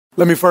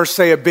Let me first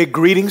say a big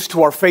greetings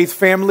to our faith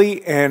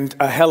family and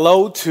a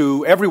hello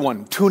to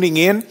everyone tuning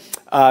in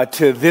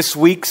to this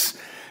week's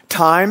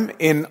time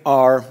in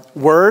our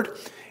Word.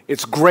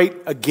 It's great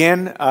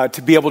again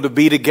to be able to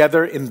be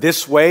together in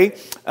this way,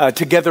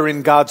 together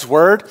in God's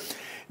Word.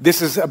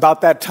 This is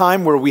about that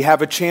time where we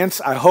have a chance.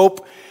 I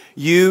hope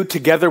you,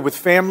 together with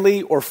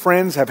family or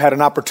friends, have had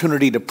an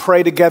opportunity to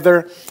pray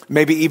together,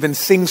 maybe even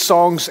sing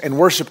songs and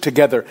worship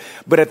together.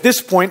 But at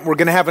this point, we're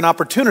going to have an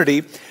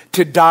opportunity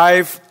to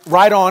dive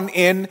right on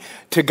in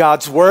to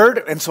God's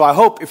Word. And so I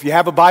hope if you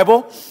have a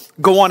Bible,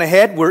 go on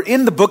ahead. We're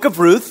in the book of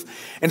Ruth.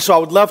 And so I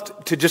would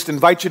love to just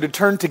invite you to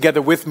turn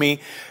together with me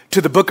to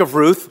the book of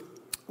Ruth,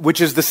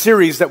 which is the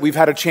series that we've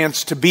had a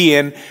chance to be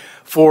in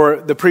for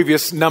the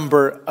previous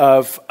number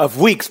of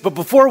weeks. But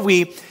before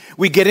we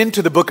get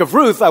into the book of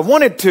Ruth, I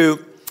wanted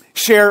to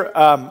share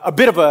a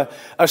bit of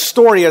a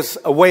story as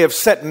a way of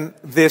setting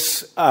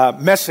this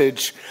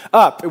message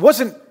up. It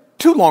wasn't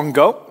too long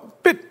ago,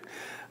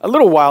 a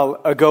little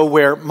while ago,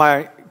 where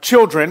my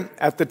children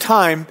at the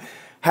time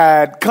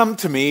had come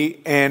to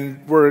me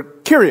and were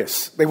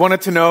curious. They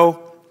wanted to know,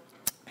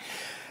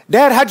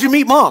 "Dad, how'd you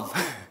meet Mom?"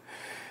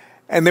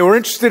 And they were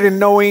interested in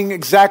knowing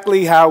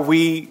exactly how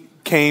we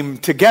came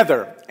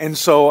together. And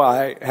so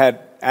I had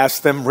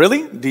asked them,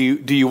 "Really? Do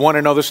you want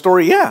to know the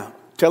story?" "Yeah,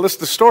 tell us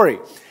the story."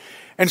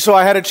 And so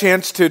I had a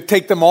chance to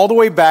take them all the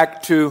way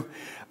back to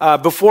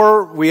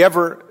before we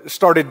ever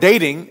started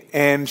dating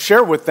and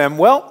share with them,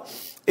 well,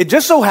 it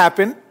just so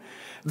happened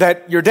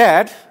that your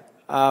dad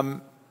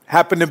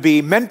happened to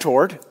be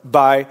mentored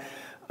by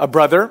a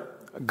brother,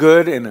 a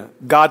good and a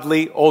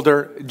godly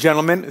older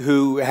gentleman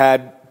who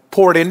had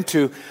poured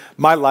into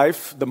my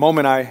life the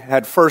moment I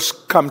had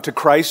first come to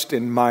Christ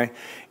in my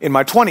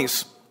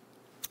 20s.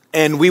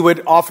 And we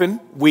would often,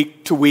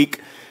 week to week,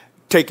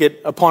 take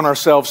it upon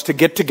ourselves to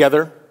get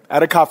together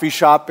at a coffee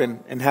shop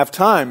and have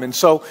time. And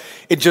so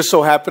it just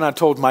so happened, I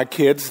told my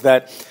kids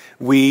that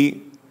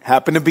we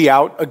happened to be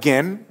out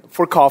again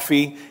for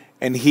coffee,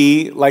 and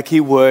he, like he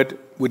would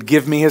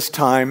give me his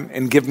time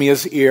and give me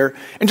his ear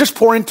and just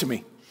pour into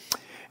me.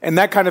 And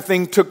that kind of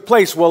thing took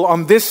place. Well,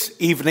 on this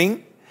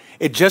evening,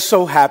 it just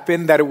so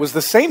happened that it was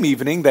the same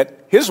evening that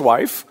his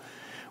wife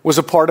was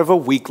a part of a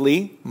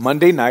weekly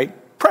Monday night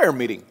prayer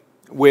meeting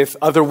with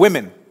other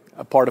women,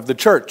 a part of the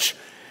church.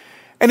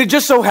 And it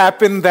just so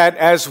happened that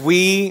as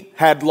we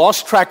had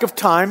lost track of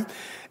time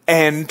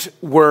and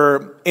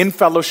were in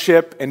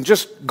fellowship and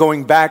just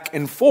going back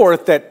and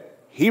forth, that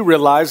he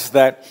realized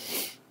that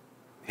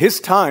his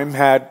time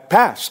had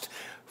passed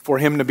for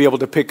him to be able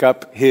to pick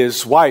up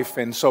his wife.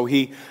 And so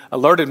he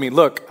alerted me,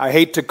 "Look, I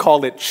hate to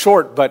call it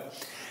short, but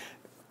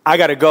I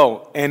got to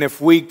go. And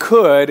if we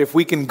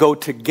can go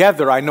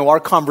together, I know our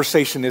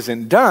conversation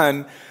isn't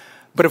done,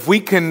 but if we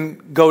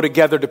can go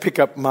together to pick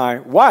up my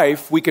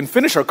wife, we can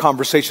finish our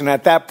conversation.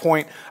 At that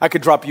point, I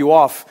could drop you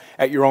off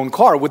at your own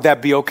car. Would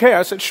that be okay?"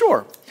 I said,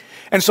 "Sure."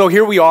 And so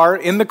here we are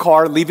in the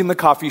car, leaving the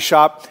coffee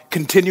shop,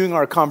 continuing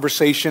our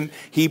conversation,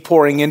 he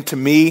pouring into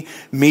me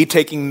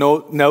taking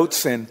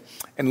notes and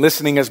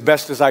listening as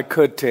best as I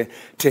could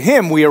to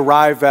him. We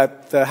arrive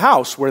at the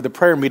house where the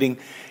prayer meeting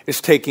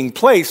is taking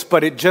place,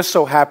 but it just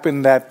so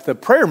happened that the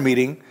prayer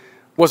meeting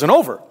wasn't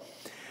over.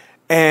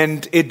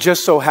 And it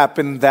just so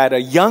happened that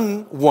a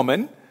young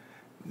woman,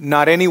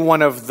 not any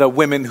one of the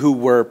women who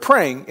were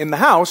praying in the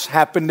house,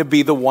 happened to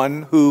be the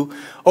one who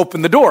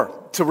opened the door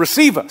to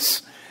receive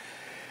us.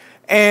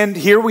 And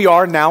here we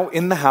are now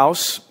in the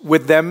house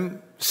with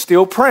them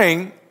still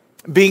praying,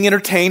 being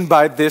entertained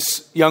by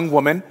this young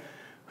woman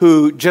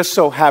who just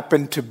so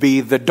happened to be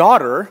the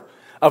daughter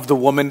of the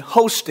woman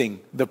hosting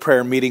the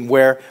prayer meeting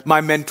where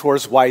my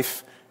mentor's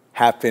wife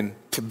happened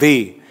to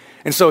be.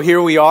 And so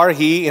here we are,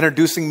 he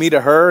introducing me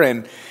to her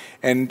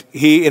and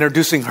he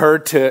introducing her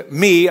to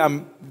me.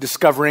 I'm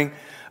discovering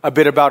a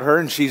bit about her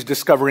and she's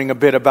discovering a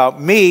bit about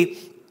me.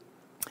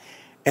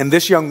 And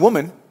this young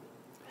woman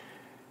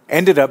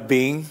ended up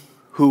being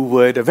who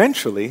would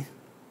eventually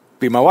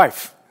be my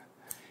wife.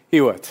 He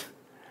would.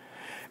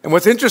 And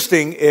what's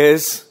interesting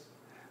is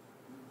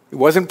it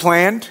wasn't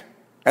planned,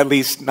 at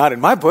least not in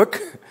my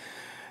book.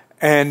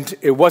 And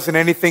it wasn't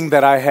anything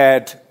that I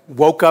had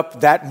woke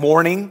up that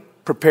morning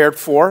prepared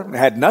for. It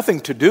had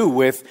nothing to do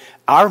with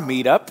our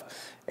meetup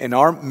and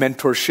our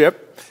mentorship.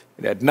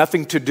 It had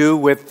nothing to do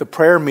with the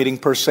prayer meeting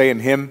per se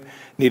and him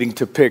needing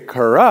to pick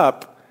her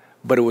up.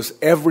 But it was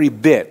every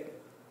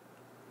bit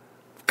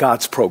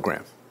God's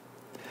program.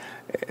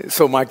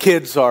 So my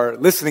kids are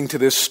listening to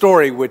this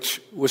story,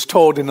 which was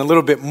told in a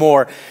little bit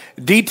more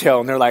detail.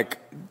 And they're like,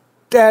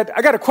 "Dad,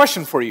 I got a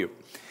question for you.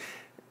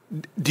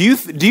 Do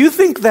you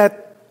think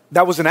that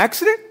was an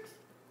accident?"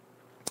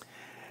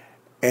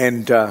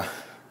 And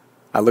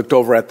I looked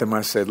over at them.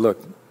 I said,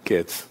 "Look,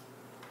 kids,"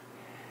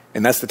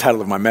 and that's the title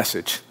of my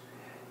message.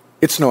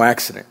 It's no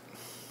accident.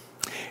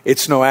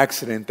 It's no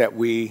accident that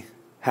we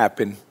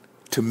happen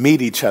to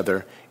meet each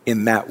other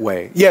in that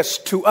way. Yes,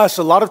 to us,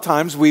 a lot of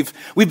times we've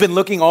been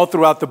looking all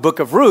throughout the book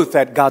of Ruth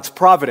at God's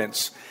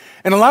providence.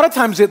 And a lot of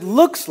times it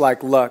looks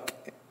like luck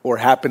or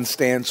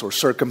happenstance or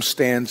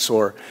circumstance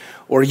or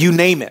you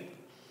name it.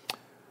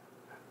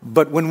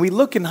 But when we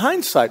look in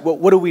hindsight,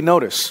 what do we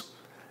notice?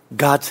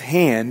 God's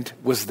hand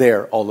was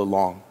there all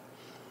along.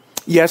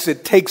 Yes,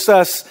 it takes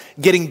us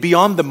getting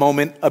beyond the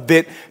moment a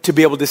bit to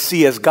be able to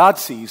see as God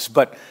sees,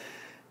 but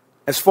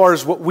as far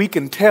as what we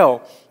can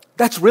tell,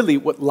 that's really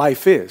what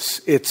life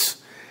is. It's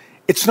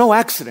no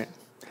accident.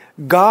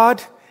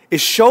 God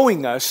is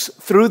showing us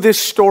through this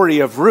story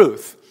of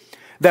Ruth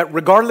that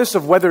regardless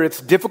of whether it's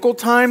difficult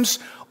times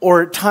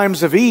or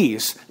times of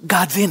ease,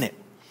 God's in it.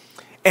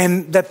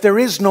 And that there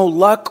is no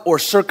luck or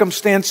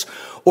circumstance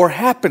or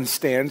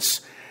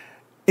happenstance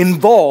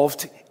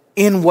involved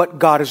in what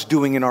God is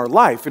doing in our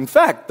life. In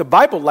fact, the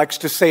Bible likes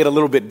to say it a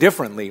little bit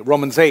differently.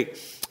 Romans 8,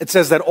 it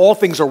says that all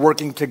things are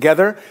working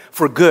together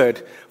for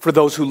good for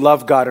those who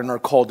love God and are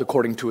called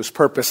according to his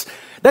purpose.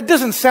 That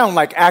doesn't sound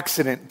like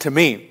accident to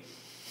me.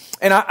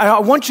 And I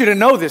want you to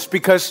know this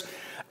because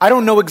I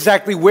don't know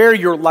exactly where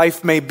your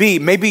life may be.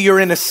 Maybe you're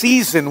in a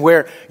season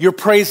where you're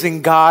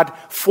praising God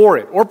for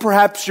it. Or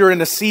perhaps you're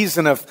in a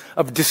season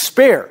of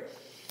despair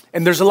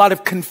and there's a lot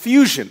of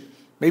confusion.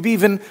 Maybe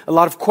even a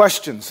lot of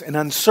questions and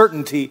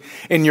uncertainty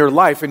in your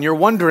life. And you're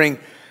wondering,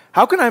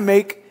 how can I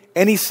make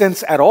any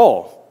sense at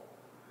all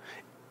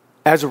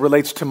as it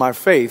relates to my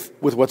faith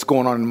with what's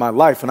going on in my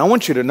life? And I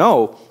want you to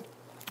know,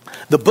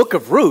 the book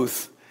of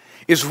Ruth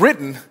is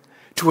written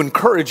to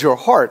encourage your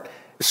heart,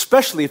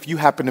 especially if you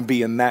happen to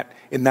be in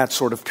that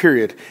sort of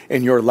period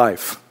in your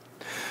life.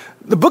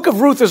 The book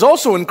of Ruth is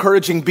also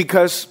encouraging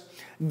because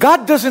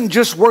God doesn't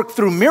just work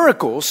through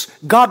miracles.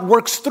 God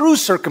works through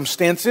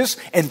circumstances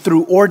and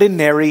through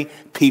ordinary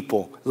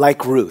people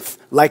like Ruth,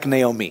 like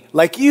Naomi,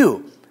 like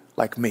you,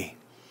 like me.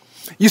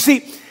 You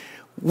see,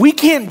 we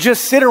can't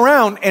just sit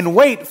around and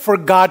wait for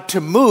God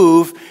to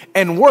move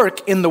and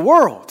work in the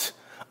world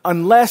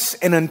unless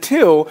and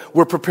until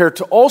we're prepared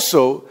to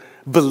also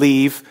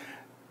believe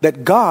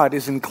that God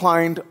is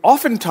inclined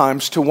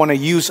oftentimes to want to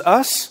use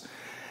us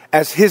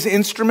as his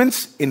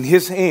instruments in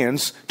his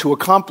hands to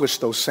accomplish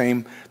those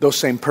same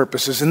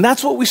purposes. And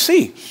that's what we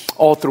see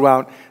all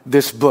throughout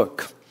this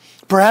book.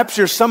 Perhaps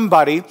you're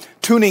somebody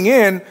tuning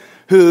in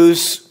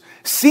who's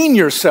seen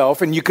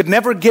yourself and you could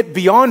never get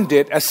beyond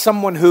it as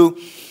someone who,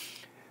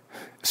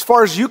 as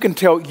far as you can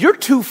tell, you're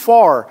too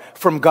far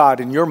from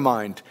God in your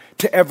mind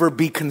to ever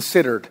be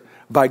considered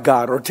by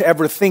God or to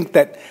ever think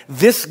that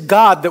this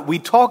God that we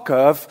talk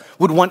of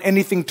would want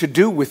anything to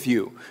do with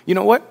you. You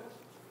know what?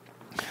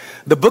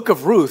 The book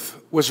of Ruth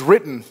was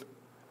written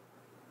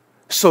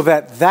so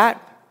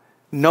that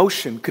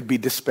notion could be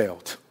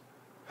dispelled.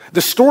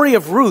 The story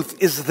of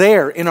Ruth is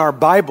there in our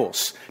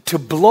Bibles to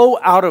blow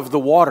out of the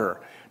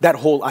water that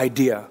whole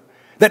idea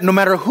that no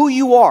matter who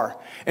you are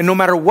and no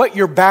matter what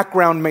your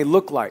background may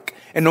look like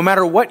and no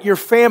matter what your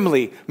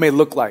family may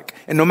look like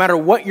and no matter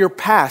what your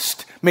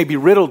past may be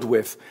riddled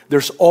with,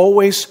 there's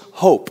always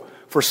hope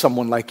for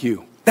someone like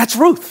you. That's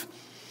Ruth.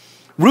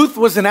 Ruth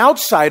was an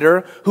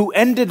outsider who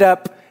ended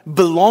up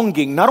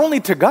belonging not only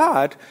to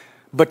God,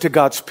 but to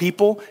God's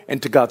people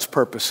and to God's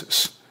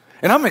purposes.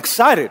 And I'm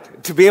excited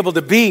to be able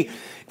to be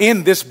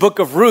in this book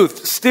of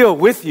Ruth still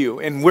with you.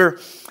 And we're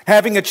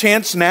having a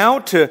chance now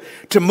to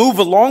move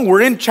along.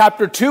 We're in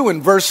chapter 2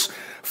 and verse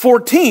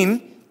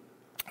 14,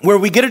 where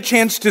we get a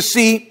chance to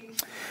see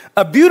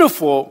a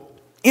beautiful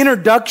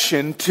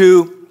introduction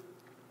to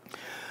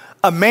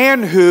a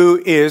man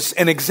who is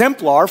an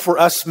exemplar for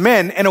us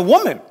men and a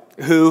woman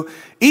who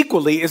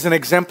equally is an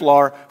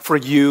exemplar for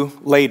you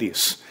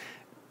ladies.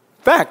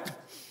 In fact,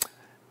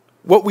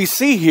 what we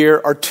see here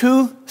are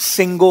two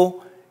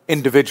single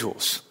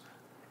individuals.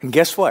 And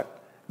guess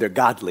what? They're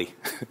godly.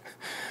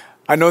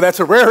 I know that's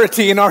a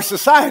rarity in our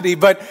society,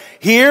 but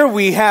here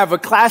we have a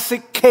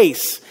classic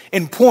case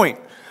in point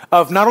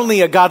of not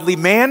only a godly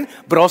man,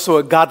 but also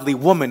a godly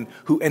woman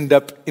who end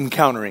up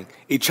encountering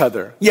each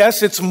other.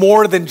 Yes, it's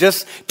more than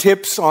just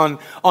tips on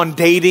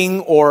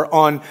dating or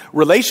on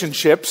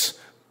relationships,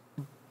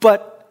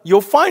 but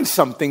you'll find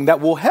something that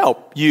will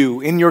help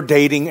you in your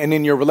dating and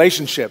in your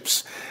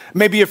relationships.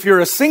 Maybe if you're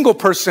a single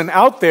person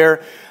out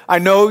there, I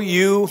know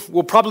you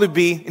will probably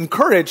be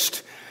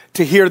encouraged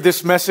to hear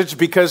this message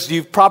because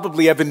you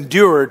probably have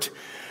endured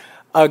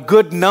a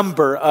good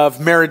number of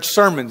marriage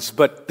sermons,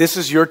 but this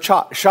is your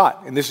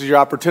shot and this is your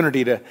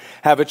opportunity to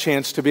have a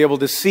chance to be able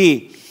to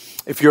see,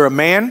 if you're a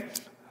man,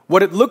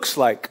 what it looks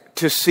like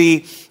to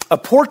see a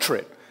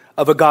portrait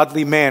of a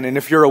godly man, and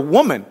if you're a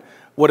woman,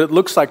 what it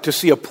looks like to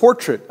see a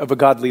portrait of a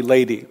godly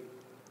lady.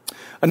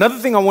 Another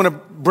thing I want to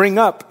bring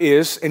up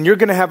is, and you're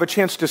going to have a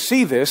chance to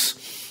see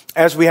this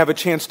as we have a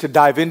chance to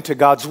dive into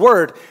God's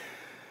Word.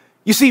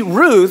 You see,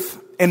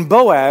 Ruth and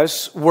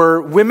Boaz were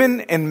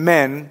women and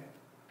men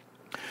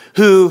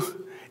who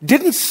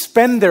didn't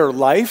spend their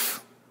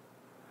life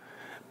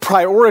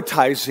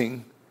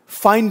prioritizing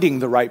finding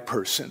the right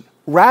person.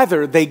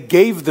 Rather, they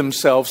gave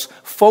themselves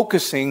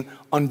focusing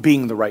on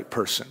being the right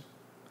person.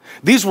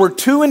 These were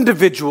two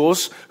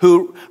individuals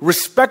who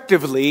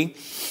respectively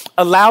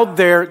allowed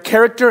their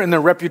character and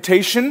their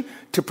reputation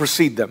to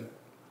precede them.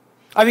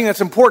 I think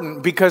that's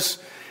important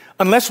because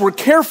unless we're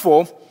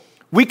careful,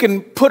 we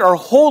can put our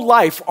whole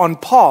life on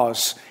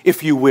pause,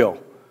 if you will.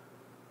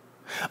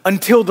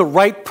 until the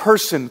right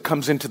person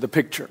comes into the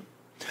picture,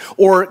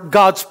 or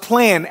God's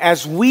plan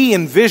as we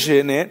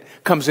envision it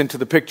comes into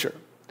the picture.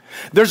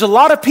 There's a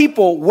lot of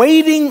people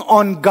waiting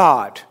on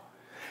God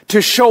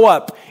to show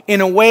up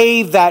in a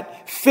way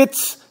that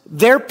fits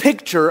their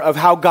picture of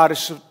how God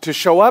is to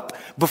show up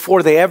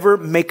before they ever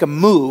make a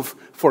move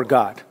for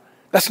God.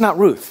 That's not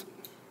Ruth.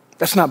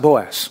 That's not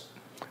Boaz.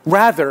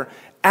 Rather,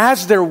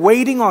 as they're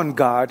waiting on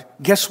God,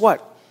 guess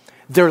what?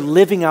 They're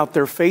living out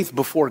their faith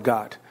before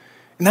God.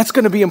 And that's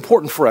going to be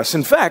important for us.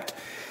 In fact,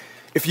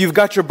 if you've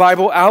got your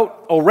Bible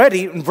out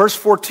already, in verse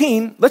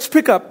 14, let's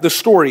pick up the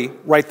story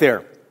right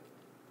there.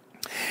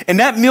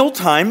 And at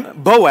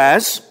mealtime,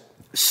 Boaz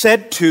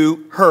said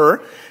to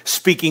her,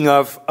 speaking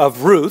of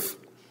Ruth,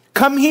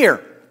 "Come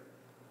here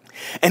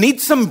and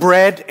eat some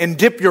bread and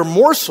dip your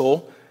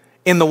morsel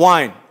in the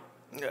wine."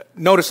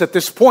 Notice at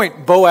this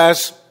point,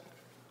 Boaz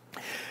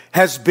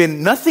has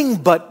been nothing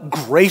but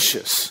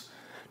gracious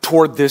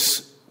toward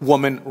this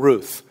woman,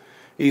 Ruth.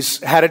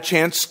 He's had a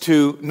chance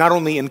to not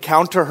only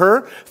encounter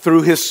her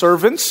through his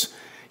servants,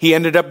 he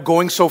ended up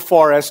going so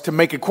far as to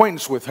make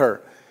acquaintance with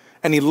her.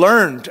 And he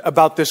learned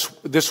about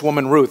this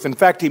woman, Ruth. In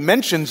fact, he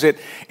mentions it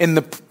in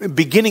the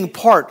beginning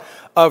part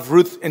of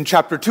Ruth in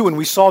chapter 2. And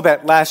we saw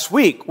that last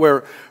week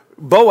where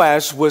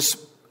Boaz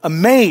was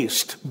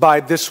amazed by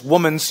this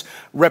woman's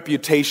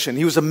reputation.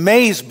 He was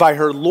amazed by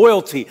her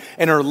loyalty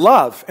and her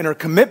love and her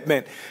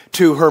commitment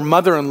to her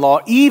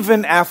mother-in-law,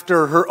 even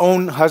after her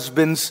own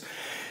husband's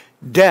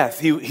death.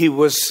 He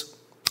was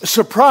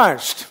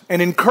surprised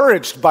and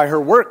encouraged by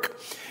her work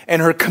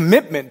and her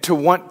commitment to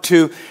want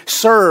to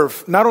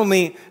serve not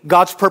only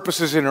God's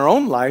purposes in her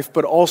own life,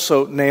 but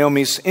also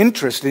Naomi's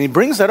interest. And he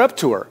brings that up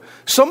to her,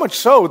 so much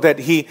so that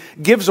he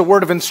gives a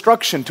word of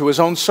instruction to his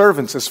own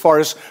servants as far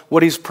as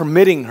what he's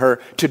permitting her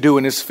to do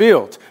in his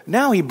field.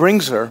 Now he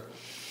brings her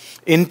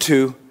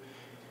into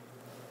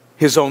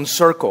his own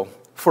circle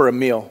for a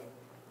meal.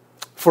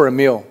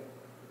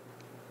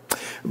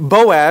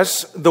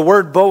 Boaz, the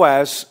word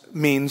Boaz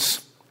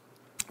means,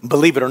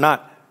 believe it or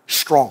not,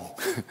 strong.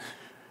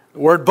 The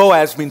word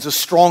Boaz means a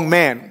strong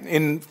man.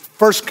 In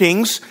 1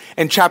 Kings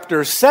and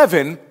chapter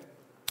 7,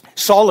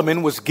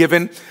 Solomon was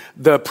given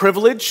the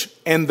privilege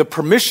and the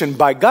permission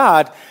by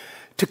God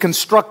to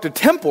construct a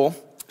temple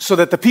so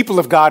that the people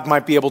of God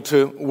might be able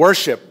to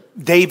worship.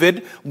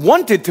 David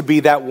wanted to be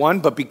that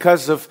one, but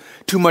because of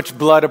too much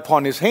blood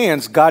upon his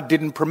hands, God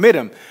didn't permit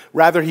him.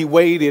 Rather, he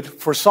waited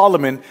for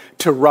Solomon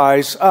to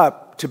rise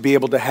up to be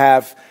able to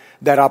have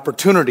that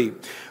opportunity.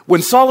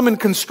 When Solomon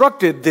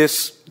constructed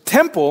this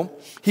temple,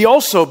 he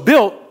also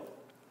built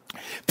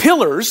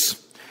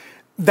pillars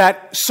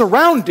that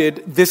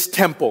surrounded this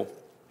temple.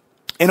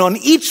 And on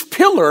each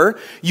pillar,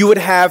 you would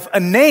have a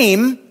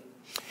name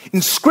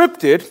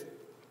inscripted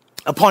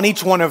upon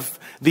each one of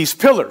these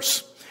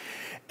pillars.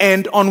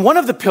 And on one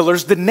of the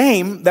pillars, the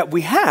name that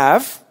we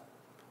have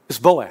is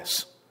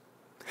Boaz.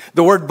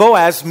 The word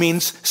Boaz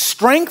means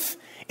strength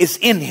is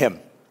in him.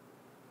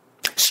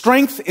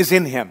 Strength is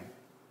in him.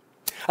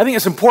 I think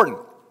it's important.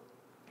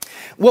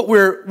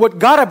 What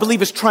God, I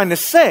believe, is trying to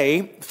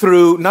say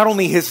through not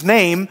only his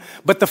name,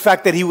 but the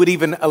fact that he would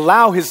even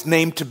allow his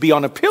name to be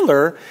on a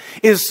pillar,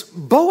 is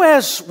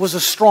Boaz was a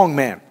strong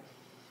man.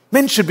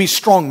 Men should be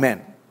strong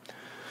men.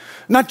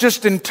 Not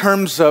just in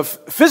terms of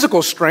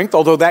physical strength,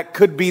 although that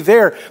could be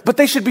there, but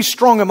they should be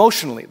strong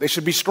emotionally. They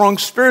should be strong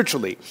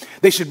spiritually.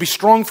 They should be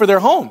strong for their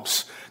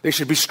homes. They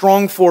should be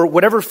strong for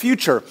whatever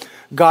future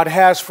God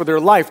has for their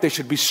life. They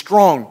should be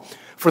strong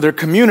for their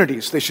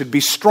communities. They should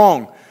be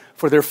strong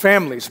for their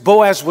families.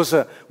 Boaz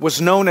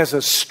was known as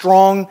a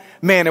strong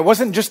man. It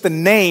wasn't just the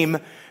name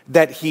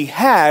that he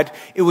had,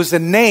 it was a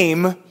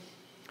name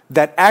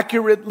that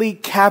accurately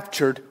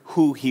captured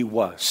who he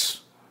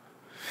was.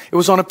 It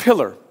was on a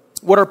pillar.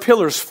 What are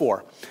pillars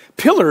for?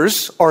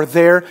 Pillars are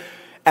there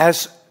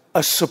as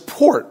a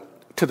support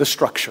to the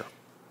structure.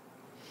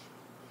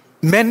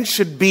 Men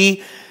should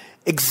be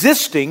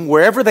existing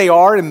wherever they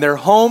are in their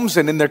homes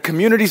and in their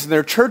communities and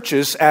their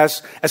churches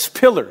as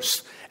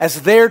pillars,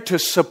 as there to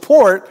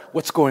support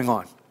what's going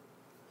on.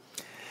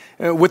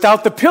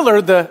 Without the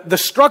pillar, the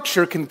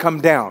structure can come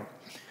down.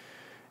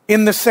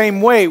 In the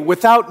same way,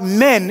 without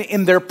men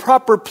in their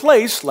proper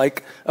place,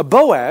 like a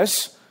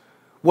Boaz,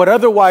 what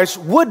otherwise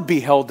would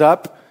be held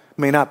up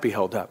may not be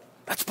held up.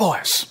 That's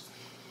Boaz.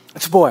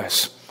 That's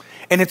Boaz.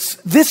 And it's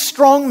this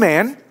strong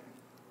man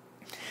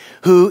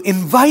who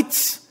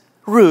invites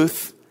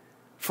Ruth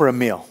for a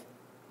meal.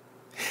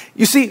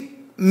 You see,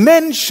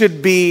 men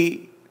should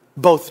be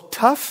both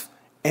tough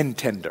and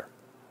tender.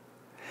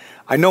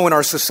 I know in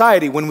our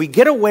society, when we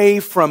get away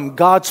from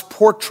God's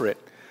portrait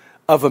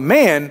of a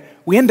man,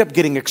 we end up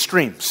getting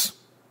extremes.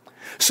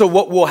 So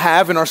what we'll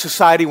have in our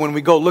society when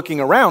we go looking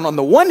around, on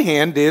the one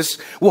hand, is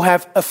we'll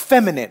have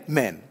effeminate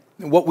men.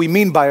 What we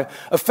mean by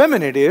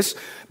effeminate is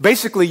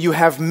basically you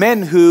have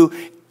men who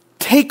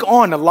take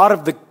on a lot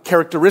of the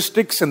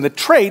characteristics and the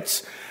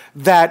traits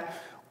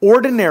that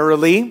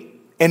ordinarily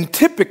and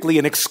typically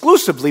and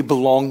exclusively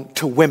belong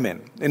to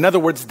women. In other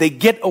words, they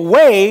get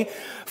away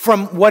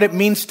from what it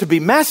means to be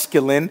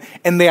masculine,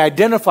 and they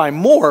identify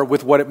more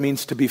with what it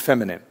means to be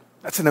feminine.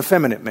 That's an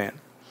effeminate man.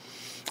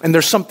 And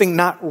there's something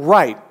not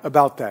right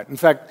about that. In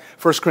fact,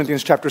 1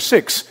 Corinthians chapter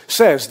 6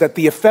 says that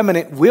the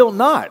effeminate will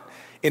not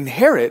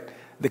inherit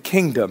the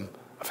kingdom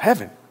of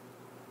heaven.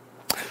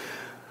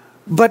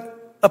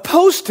 But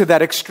opposed to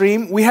that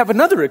extreme, we have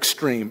another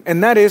extreme,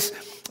 and that is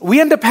we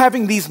end up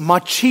having these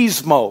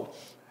machismo,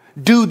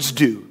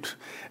 dude,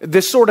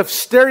 this sort of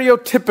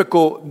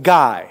stereotypical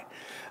guy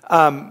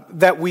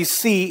that we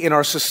see in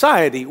our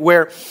society,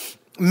 where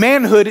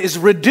manhood is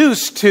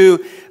reduced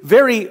to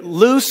very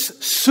loose,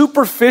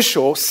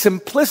 superficial,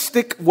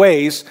 simplistic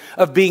ways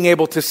of being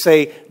able to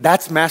say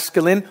that's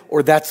masculine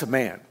or that's a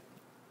man.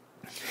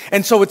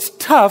 And so it's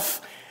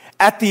tough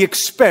at the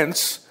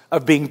expense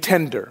of being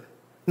tender,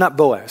 not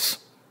Boaz.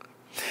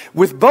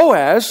 With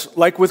Boaz,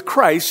 like with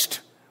Christ,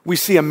 we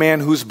see a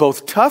man who's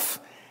both tough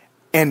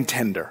and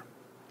tender.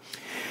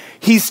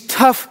 He's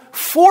tough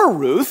for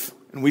Ruth,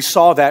 and we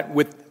saw that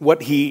with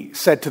what he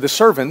said to the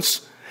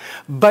servants,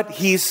 but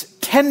he's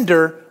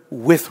tender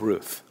with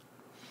Ruth.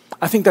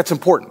 I think that's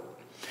important.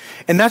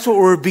 And that's what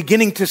we're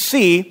beginning to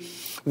see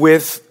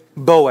with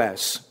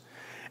Boaz.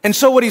 And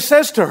so what he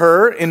says to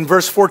her in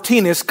verse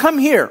 14 is, "Come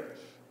here,"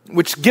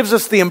 which gives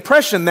us the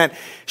impression that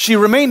she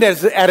remained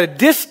at a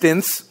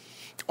distance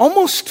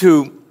almost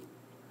to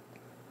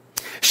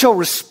show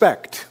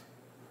respect.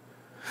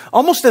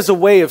 Almost as a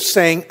way of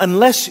saying,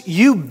 unless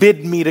you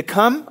bid me to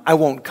come, I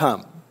won't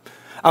come.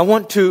 I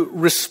want to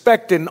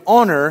respect and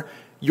honor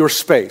your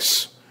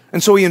space.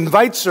 And so he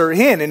invites her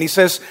in and he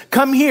says,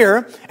 "Come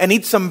here and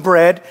eat some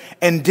bread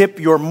and dip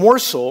your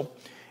morsel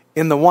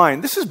in the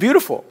wine." This is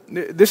beautiful.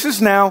 This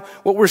is now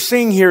what we're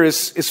seeing here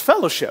is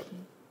fellowship.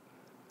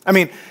 I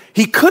mean,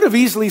 he could have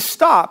easily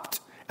stopped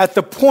at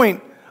the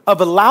point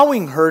of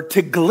allowing her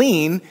to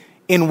glean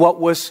in what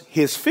was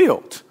his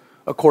field,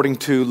 according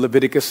to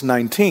Leviticus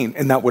 19,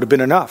 and that would have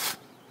been enough.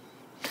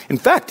 In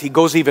fact, he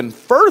goes even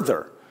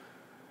further,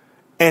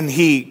 and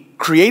he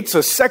creates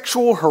a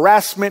sexual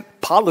harassment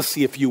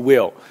policy, if you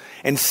will,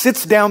 and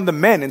sits down the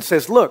men and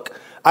says, "Look,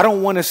 I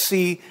don't want to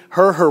see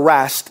her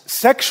harassed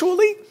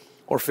sexually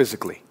or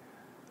physically."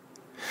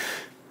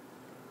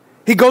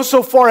 He goes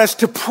so far as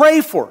to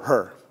pray for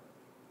her.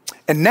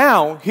 And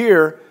now,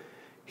 here,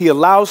 he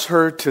allows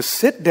her to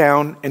sit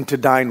down and to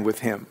dine with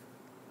him.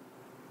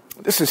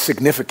 This is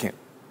significant.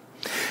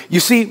 You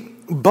see,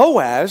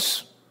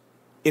 Boaz,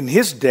 in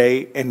his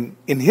day and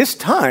in his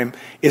time,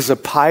 is a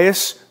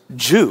pious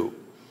Jew.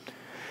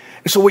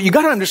 And so what you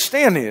got to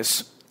understand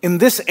is, in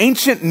this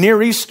ancient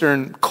Near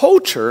Eastern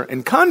culture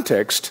and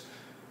context,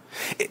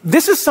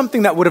 this is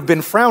something that would have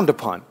been frowned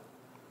upon.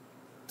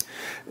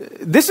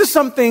 This is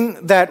something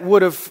that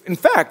would have, in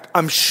fact,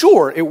 I'm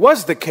sure it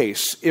was the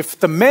case. If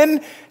the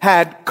men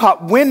had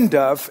caught wind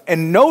of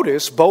and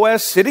noticed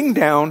Boaz sitting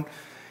down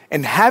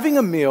and having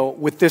a meal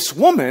with this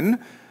woman,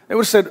 they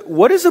would have said,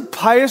 "What is a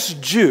pious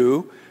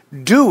Jew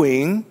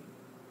doing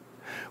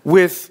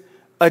with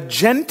a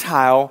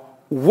Gentile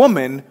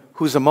woman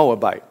who's a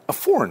Moabite, a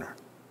foreigner?"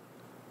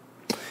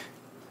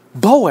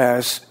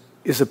 Boaz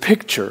is a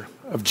picture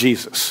of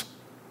Jesus.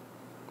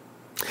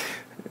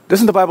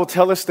 Doesn't the Bible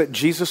tell us that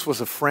Jesus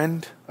was a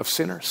friend of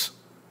sinners?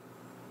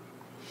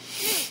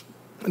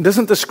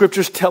 Doesn't the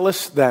scriptures tell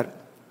us that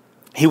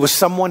he was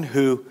someone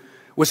who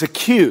was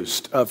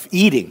accused of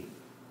eating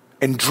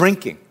and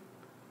drinking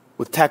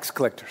with tax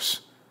collectors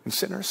and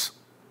sinners?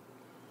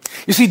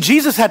 You see,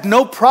 Jesus had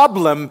no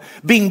problem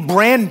being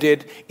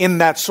branded in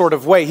that sort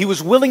of way. He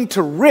was willing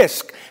to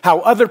risk how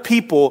other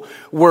people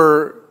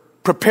were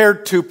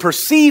prepared to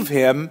perceive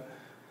him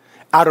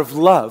out of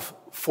love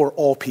for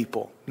all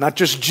people. Not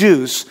just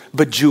Jews,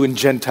 but Jew and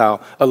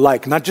Gentile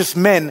alike. Not just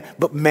men,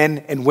 but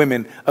men and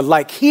women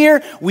alike.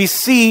 Here we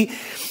see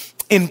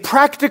in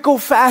practical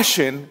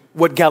fashion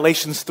what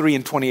Galatians 3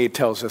 and 28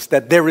 tells us,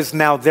 that there is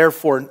now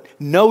therefore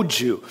no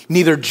Jew,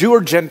 neither Jew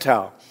or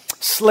Gentile,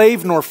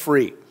 slave nor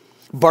free,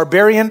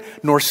 barbarian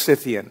nor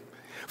Scythian,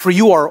 for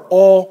you are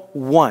all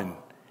one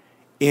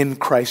in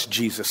Christ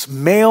Jesus,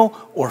 male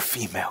or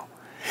female.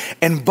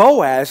 And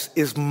Boaz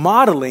is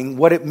modeling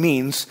what it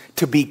means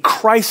to be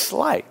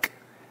Christ-like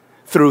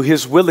through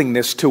his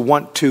willingness to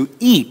want to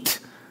eat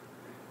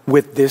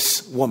with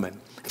this woman.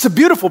 It's a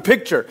beautiful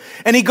picture.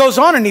 And he goes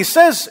on and he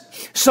says,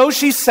 "So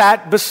she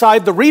sat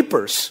beside the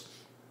reapers,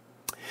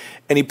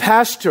 and he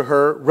passed to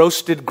her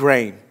roasted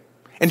grain.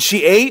 And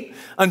she ate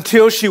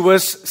until she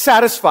was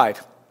satisfied.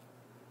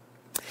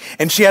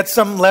 And she had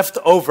some left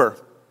over.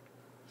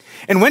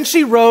 And when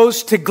she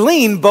rose to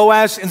glean,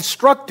 Boaz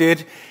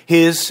instructed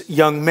his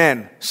young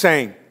men,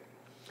 saying,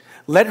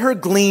 'Let her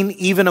glean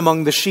even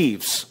among the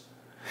sheaves,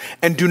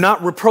 and do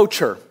not reproach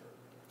her.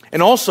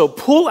 And also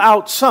pull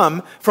out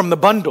some from the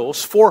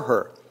bundles for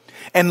her,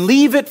 and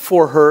leave it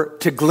for her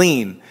to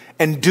glean,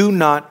 and do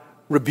not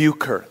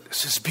rebuke her.'"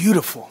 This is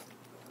beautiful.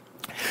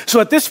 So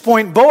at this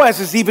point, Boaz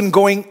is even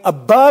going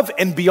above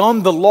and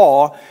beyond the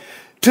law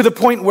to the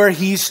point where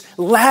he's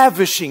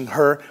lavishing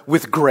her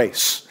with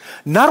grace.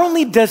 Not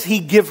only does he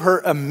give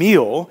her a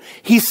meal,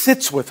 he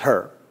sits with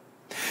her.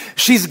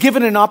 She's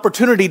given an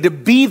opportunity to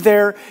be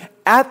there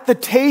at the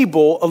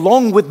table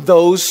along with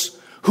those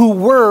who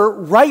were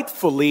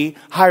rightfully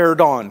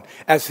hired on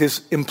as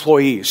his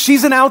employees.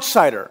 She's an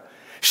outsider.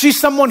 She's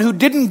someone who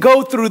didn't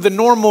go through the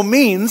normal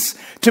means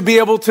to be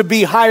able to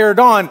be hired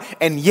on,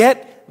 and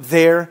yet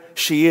there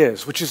she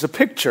is, which is a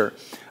picture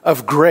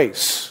of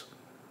grace.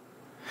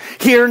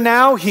 Here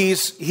now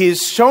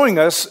he's showing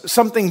us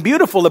something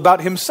beautiful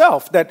about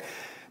himself, that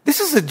this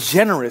is a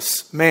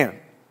generous man.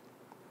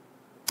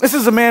 This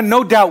is a man,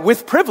 no doubt,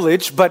 with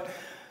privilege, but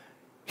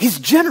he's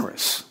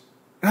generous.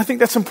 And I think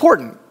that's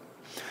important.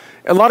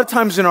 A lot of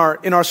times in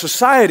our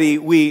society,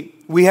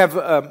 we have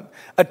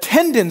a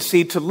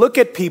tendency to look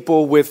at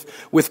people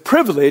with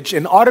privilege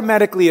and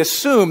automatically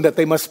assume that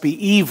they must be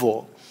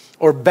evil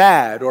or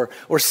bad or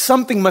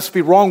something must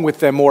be wrong with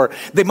them, or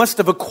they must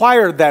have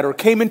acquired that or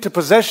came into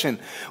possession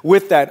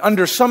with that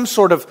under some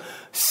sort of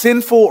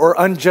sinful or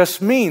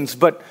unjust means.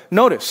 But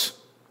notice,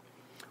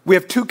 we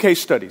have two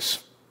case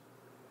studies.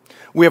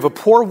 We have a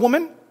poor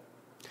woman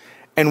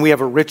and we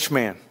have a rich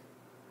man.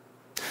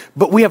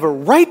 But we have a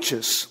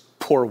righteous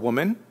poor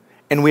woman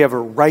and we have a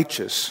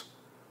righteous,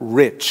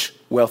 rich,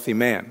 wealthy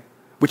man,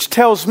 which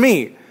tells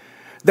me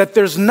that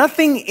there's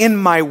nothing in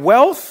my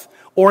wealth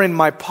or in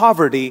my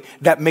poverty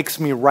that makes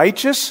me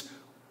righteous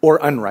or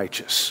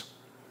unrighteous.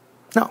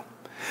 No.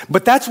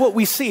 But that's what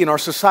we see in our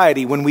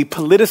society when we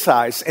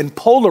politicize and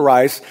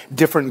polarize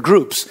different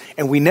groups,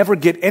 and we never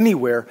get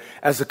anywhere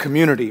as a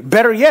community.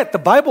 Better yet, the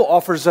Bible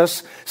offers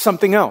us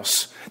something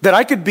else, that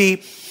I could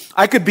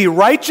be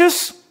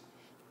righteous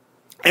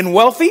and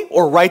wealthy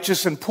or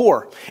righteous and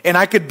poor, and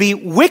I could be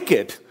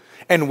wicked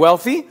and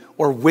wealthy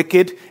or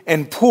wicked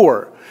and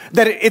poor.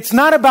 That it's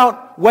not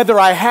about whether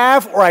I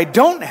have or I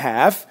don't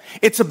have,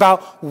 it's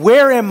about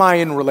where am I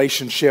in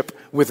relationship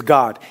with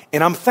God.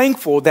 And I'm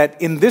thankful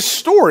that in this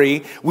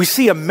story, we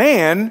see a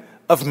man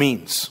of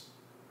means.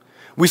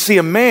 We see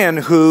a man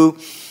who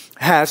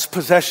has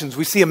possessions.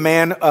 We see a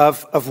man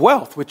of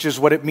wealth, which is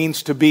what it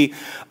means to be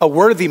a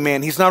worthy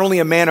man. He's not only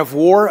a man of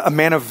war, a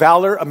man of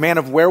valor, a man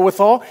of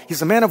wherewithal,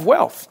 he's a man of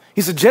wealth.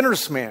 He's a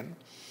generous man.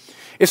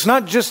 It's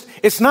not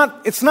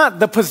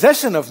the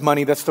possession of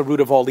money that's the root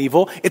of all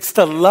evil. It's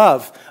the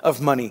love of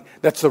money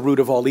that's the root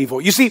of all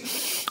evil. You see,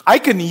 I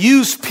can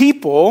use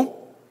people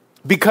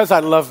because I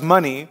love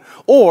money,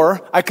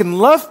 or I can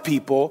love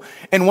people,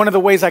 and one of the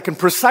ways I can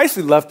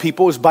precisely love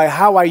people is by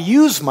how I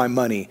use my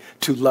money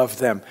to love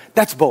them.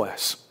 That's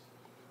Boaz.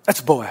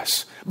 That's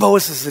Boaz.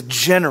 Boaz is a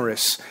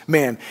generous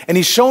man, and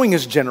he's showing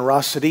his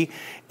generosity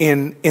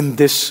in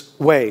this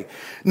way.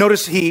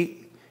 Notice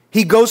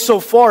he goes so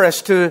far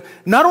as to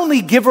not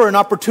only give her an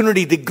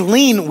opportunity to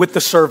glean with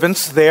the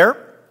servants there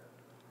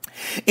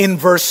in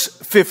verse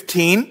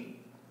 15.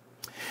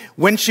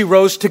 When she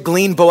rose to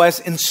glean, Boaz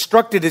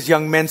instructed his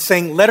young men,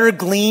 saying, "Let her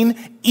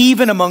glean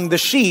even among the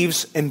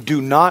sheaves and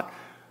do not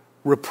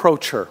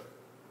reproach her."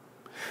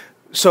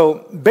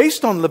 So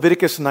based on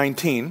Leviticus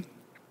 19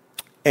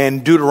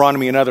 and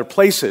Deuteronomy and other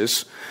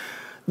places,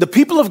 the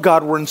people of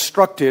God were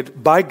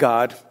instructed by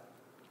God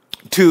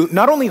to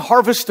not only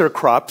harvest their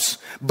crops,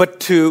 but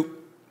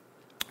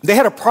they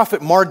had a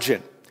profit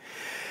margin.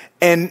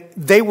 And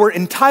they were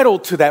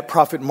entitled to that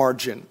profit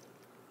margin.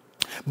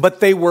 But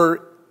they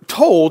were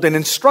told and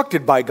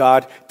instructed by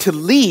God to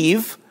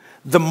leave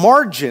the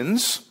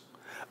margins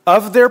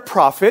of their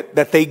profit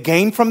that they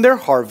gained from their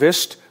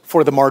harvest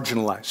for the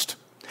marginalized.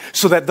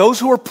 So that those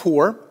who are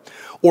poor,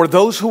 or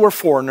those who are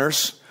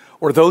foreigners,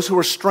 or those who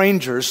are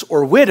strangers,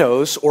 or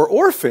widows, or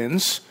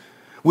orphans,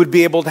 would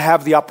be able to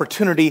have the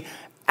opportunity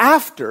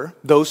after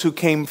those who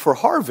came for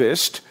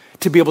harvest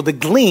to be able to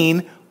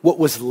glean what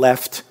was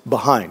left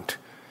behind.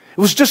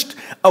 It was just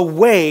a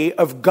way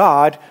of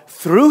God,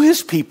 through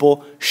his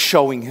people,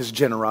 showing his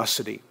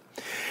generosity.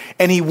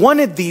 And he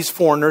wanted these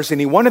foreigners, and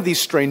he wanted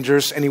these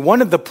strangers, and he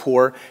wanted the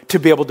poor to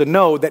be able to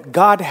know that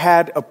God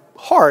had a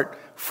heart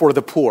for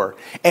the poor,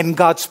 and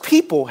God's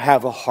people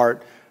have a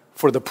heart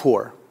for the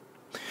poor.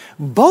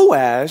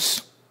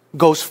 Boaz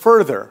goes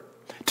further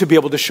to be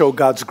able to show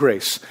God's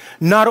grace.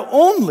 Not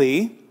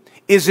only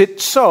is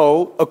it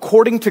so,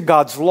 according to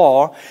God's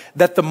law,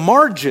 that the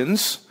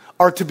margins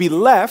are to be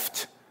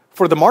left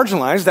for the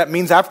marginalized. That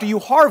means after you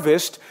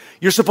harvest,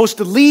 you're supposed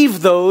to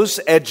leave those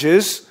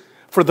edges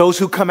for those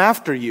who come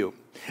after you.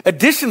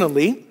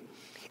 Additionally,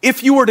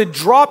 if you were to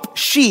drop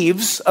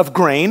sheaves of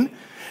grain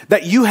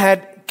that you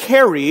had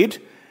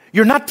carried,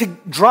 you're not to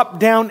drop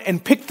down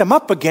and pick them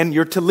up again,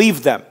 you're to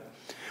leave them,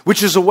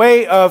 which is a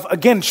way of,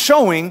 again,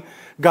 showing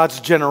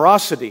God's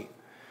generosity.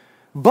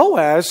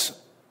 Boaz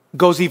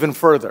goes even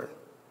further.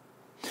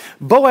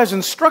 Boaz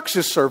instructs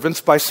his servants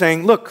by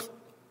saying, "Look,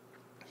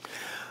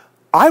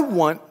 I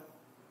want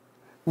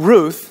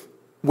Ruth,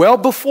 well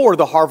before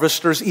the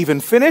harvesters even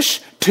finish,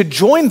 to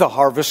join the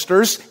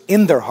harvesters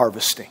in their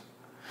harvesting."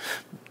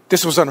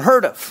 This was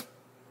unheard of.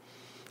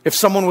 If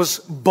someone was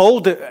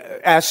bold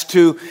as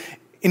to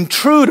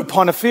intrude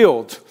upon a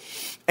field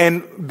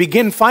and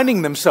begin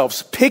finding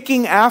themselves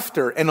picking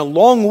after and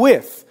along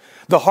with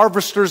the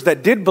harvesters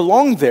that did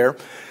belong there,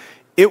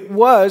 it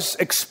was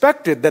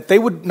expected that they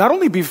would not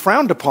only be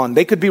frowned upon,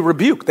 they could be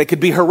rebuked, they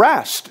could be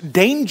harassed.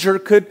 Danger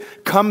could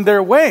come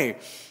their way.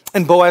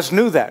 And Boaz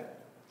knew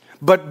that.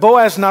 But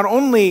Boaz not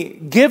only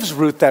gives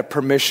Ruth that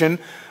permission,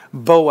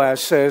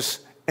 Boaz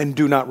says, and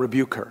do not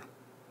rebuke her.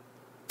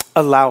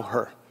 Allow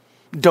her.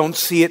 Don't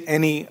see it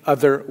any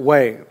other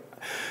way.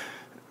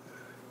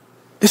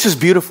 This is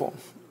beautiful.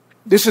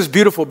 This is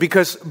beautiful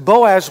because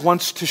Boaz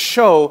wants to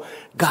show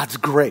God's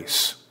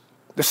grace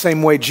the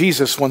same way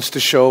Jesus wants to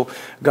show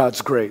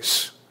God's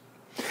grace.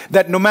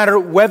 That no matter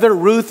whether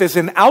Ruth is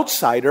an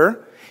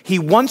outsider, he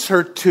wants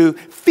her to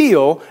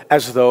feel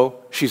as though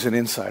she's an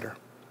insider.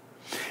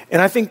 And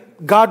I think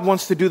God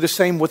wants to do the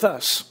same with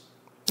us.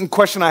 The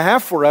question I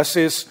have for us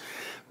is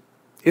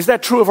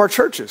that true of our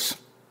churches?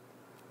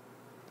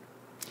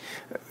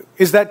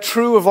 Is that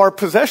true of our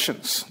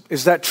possessions?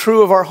 Is that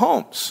true of our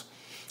homes?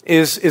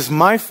 Is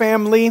my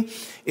family,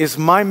 is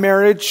my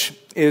marriage,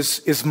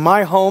 is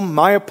my home,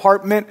 my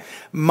apartment,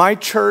 my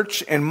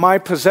church, and my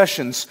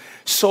possessions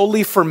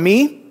solely for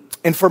me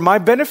and for my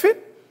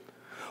benefit?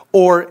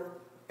 Or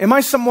am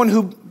I someone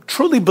who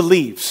truly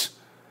believes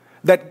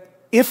that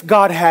if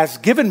God has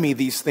given me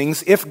these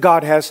things, if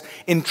God has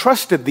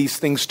entrusted these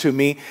things to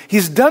me,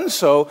 He's done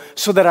so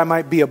that I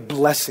might be a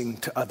blessing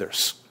to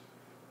others?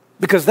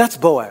 Because that's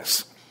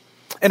Boaz.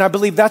 And I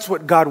believe that's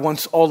what God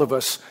wants all of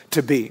us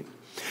to be.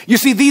 You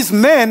see, these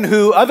men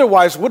who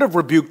otherwise would have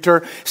rebuked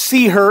her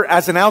see her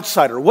as an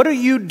outsider. What are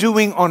you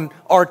doing on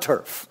our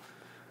turf?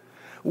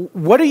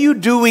 What are you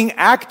doing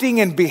acting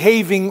and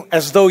behaving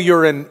as though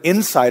you're an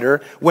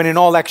insider when in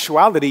all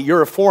actuality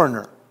you're a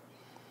foreigner?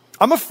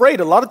 I'm afraid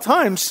a lot of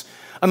times,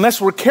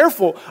 unless we're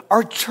careful,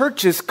 our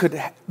churches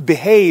could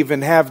behave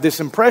and have this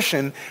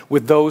impression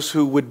with those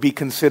who would be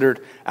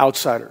considered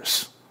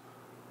outsiders.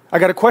 I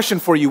got a question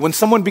for you. When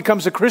someone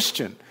becomes a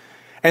Christian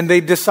and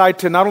they decide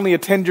to not only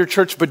attend your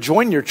church but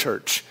join your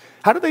church,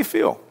 how do they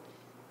feel?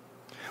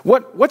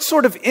 What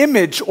sort of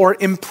image or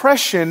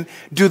impression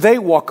do they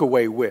walk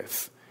away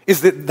with?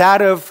 Is it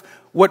that of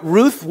what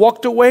Ruth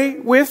walked away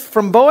with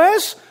from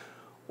Boaz?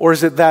 Or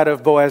is it that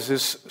of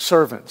Boaz's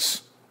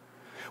servants?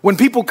 When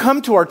people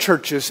come to our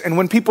churches and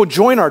when people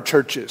join our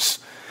churches,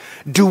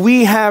 do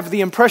we have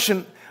the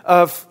impression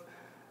of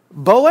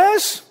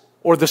Boaz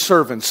or the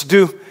servants?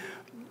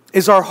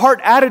 Is our heart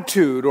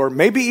attitude, or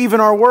maybe even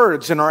our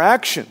words and our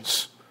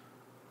actions,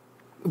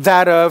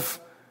 that of,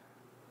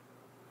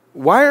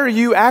 why are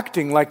you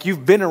acting like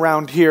you've been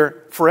around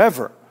here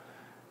forever?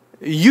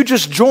 You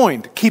just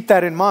joined. Keep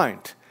that in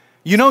mind.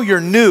 You know you're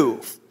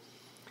new.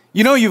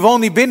 You know you've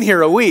only been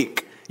here a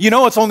week. You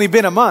know it's only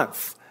been a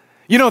month.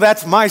 You know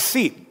that's my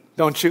seat,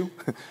 don't you?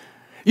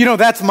 You know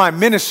that's my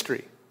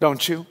ministry,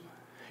 don't you?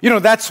 You know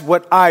that's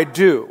what I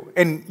do,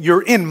 and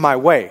you're in my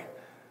way.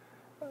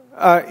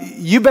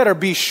 You better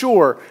be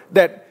sure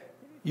that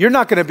you're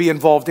not going to be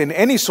involved in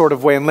any sort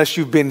of way unless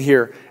you've been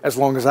here as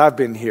long as I've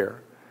been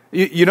here.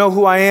 You know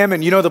who I am,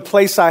 and you know the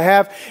place I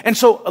have. And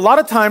so a lot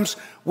of times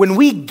when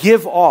we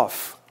give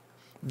off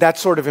that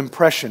sort of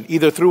impression,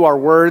 either through our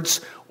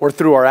words or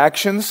through our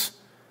actions,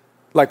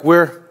 like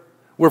we're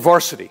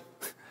varsity.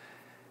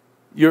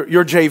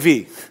 You're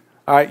JV.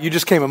 All right, you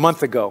just came a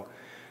month ago.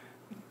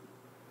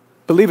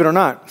 Believe it or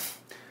not,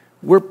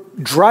 we're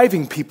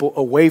driving people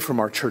away from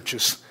our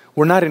churches.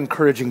 We're not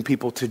encouraging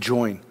people to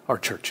join our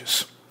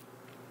churches.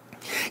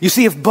 You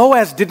see, if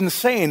Boaz didn't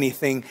say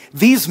anything,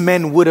 these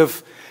men would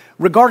have,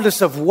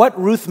 regardless of what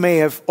Ruth may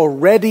have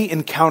already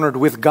encountered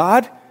with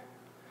God,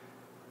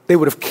 they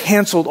would have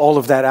canceled all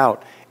of that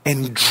out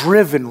and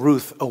driven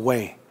Ruth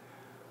away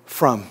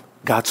from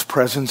God's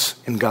presence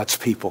and God's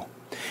people.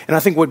 And I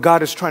think what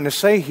God is trying to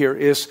say here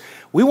is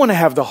we want to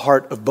have the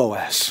heart of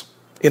Boaz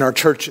in our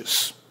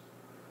churches.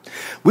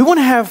 We want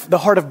to have the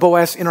heart of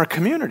Boaz in our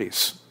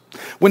communities.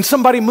 When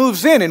somebody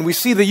moves in and we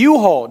see the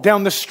U-Haul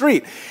down the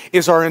street,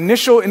 is our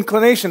initial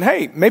inclination,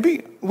 hey,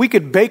 maybe we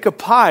could bake a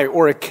pie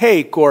or a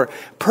cake or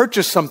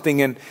purchase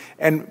something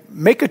and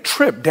make a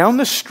trip down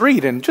the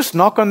street and just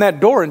knock on that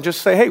door and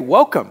just say, hey,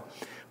 welcome.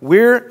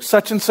 We're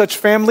such and such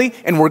family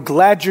and we're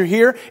glad you're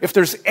here. If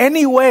there's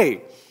any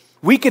way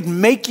we could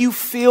make you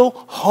feel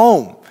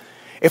home,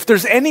 if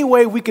there's any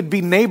way we could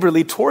be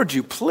neighborly towards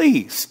you,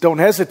 please don't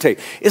hesitate.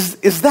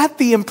 Is that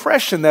the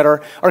impression that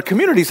our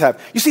communities have?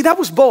 You see, that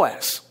was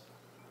Boaz.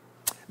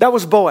 That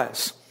was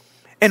Boaz.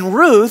 And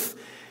Ruth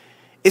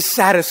is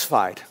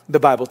satisfied, the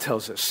Bible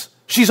tells us.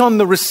 She's on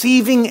the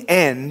receiving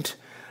end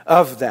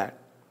of that.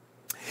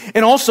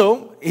 And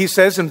also, he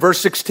says in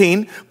verse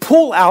 16,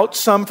 pull out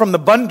some from the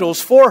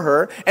bundles for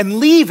her and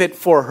leave it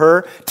for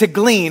her to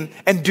glean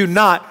and do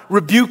not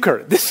rebuke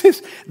her. This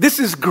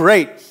is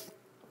great.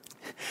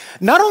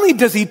 Not only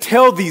does he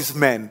tell these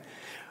men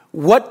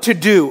what to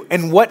do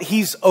and what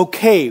he's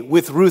okay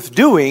with Ruth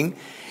doing,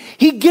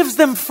 he gives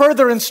them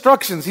further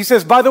instructions. He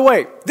says, by the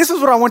way, this is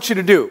what I want you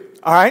to do,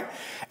 all right?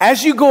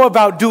 As you go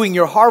about doing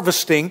your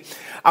harvesting,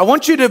 I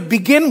want you to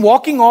begin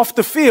walking off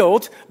the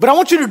field, but I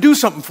want you to do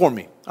something for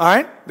me, all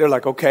right? They're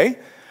like, okay.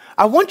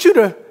 I want you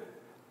to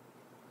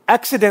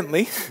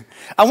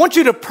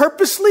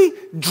purposely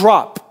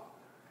drop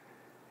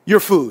your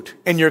food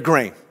and your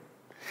grain.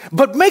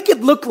 But make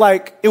it look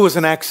like it was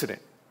an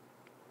accident.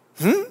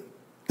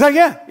 Like,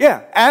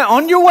 yeah.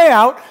 On your way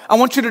out, I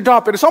want you to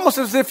drop it. It's almost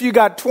as if you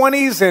got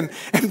 20s and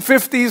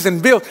 50s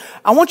and bills.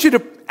 I want you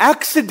to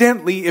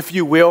accidentally, if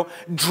you will,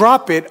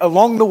 drop it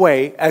along the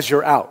way as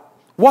you're out.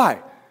 Why?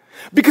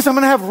 Because I'm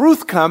going to have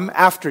Ruth come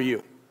after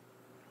you.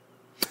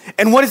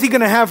 And what is he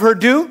going to have her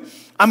do?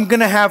 I'm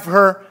going to have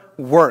her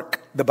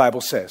work, the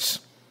Bible says.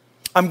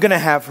 I'm going to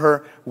have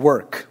her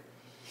work.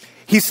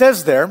 He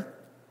says there,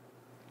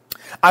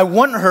 I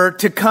want her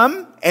to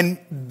come and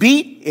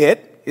beat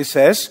it, it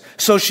says.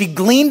 So she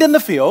gleaned in the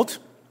field,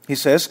 he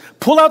says,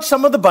 pull out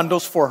some of the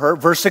bundles for her,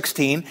 verse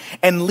 16,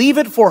 and leave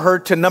it for her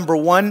to, number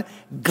 1,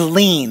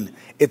 glean,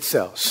 it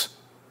says.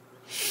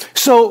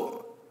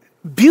 So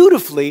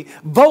beautifully,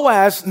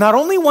 Boaz not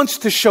only wants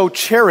to show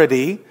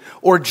charity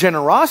or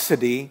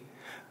generosity,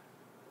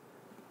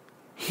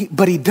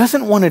 but he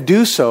doesn't want to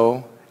do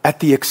so at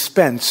the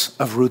expense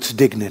of Ruth's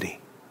dignity.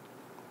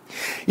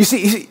 You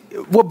see,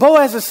 what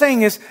Boaz is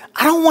saying is,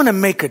 I don't want to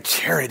make a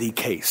charity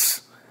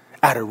case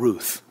out of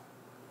Ruth.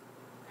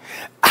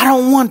 I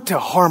don't want to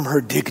harm her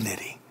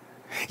dignity.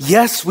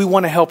 Yes, we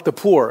want to help the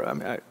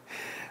poor.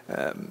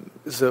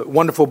 It's a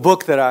wonderful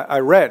book that I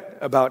read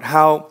about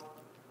how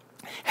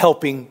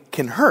helping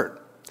can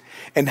hurt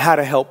and how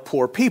to help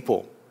poor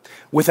people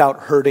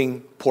without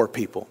hurting poor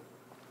people.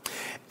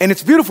 And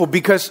it's beautiful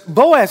because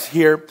Boaz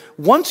here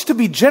wants to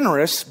be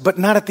generous, but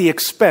not at the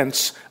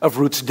expense of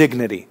Ruth's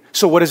dignity.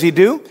 So what does he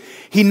do?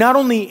 He not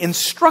only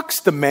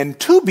instructs the men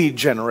to be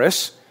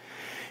generous,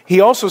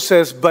 he also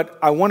says, but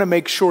I want to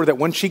make sure that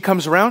when she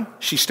comes around,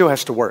 she still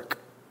has to work.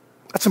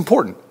 That's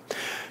important.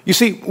 You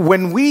see,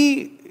 when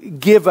we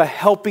give a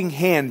helping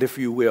hand, if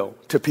you will,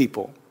 to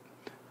people,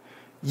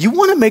 you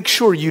want to make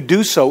sure you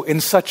do so in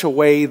such a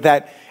way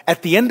that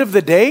at the end of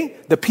the day,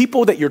 the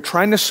people that you're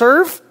trying to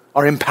serve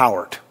are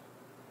empowered.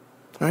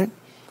 All right?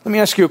 Let me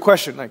ask you a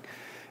question.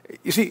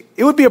 You see,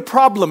 it would be a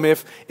problem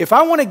if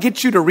I want to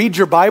get you to read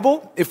your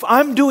Bible, if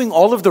I'm doing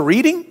all of the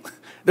reading,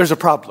 there's a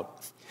problem.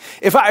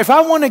 If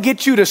I want to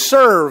get you to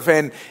serve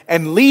and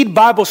lead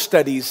Bible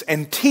studies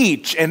and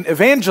teach and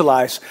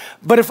evangelize,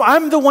 but if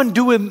I'm the one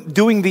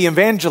doing the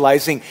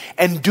evangelizing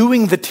and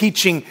doing the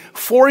teaching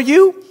for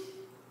you,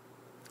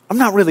 I'm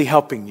not really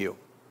helping you.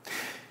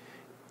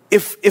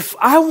 If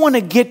I want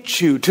to get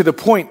you to the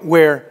point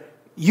where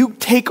you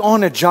take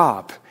on a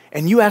job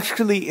and you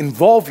actually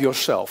involve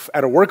yourself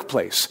at a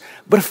workplace,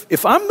 but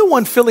if I'm the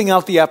one filling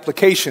out the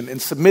application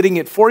and submitting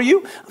it for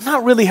you, I'm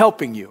not really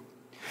helping you.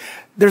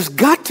 There's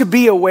got to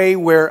be a way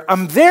where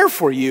I'm there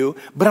for you,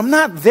 but I'm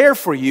not there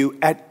for you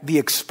at the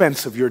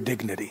expense of your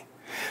dignity.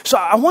 So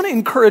I want to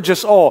encourage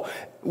us all.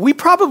 We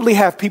probably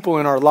have people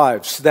in our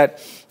lives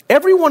that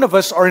every one of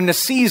us are in a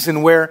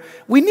season where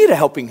we need a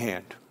helping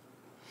hand.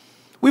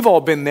 We've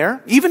all been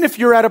there. Even if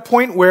you're at a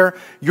point where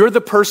you're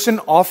the person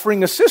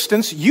offering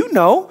assistance, you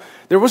know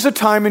there was a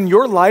time in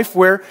your life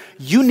where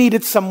you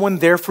needed someone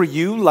there for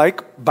you,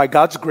 like by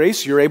God's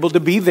grace, you're able to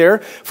be there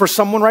for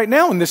someone right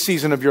now in this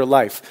season of your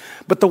life.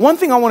 But the one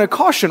thing I want to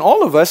caution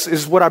all of us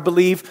is what I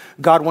believe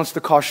God wants to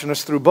caution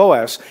us through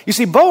Boaz. You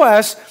see,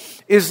 Boaz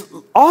is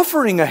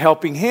offering a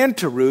helping hand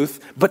to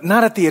Ruth, but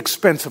not at the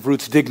expense of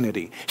Ruth's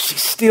dignity. She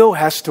still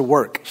has to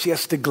work. She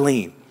has to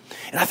glean.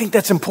 And I think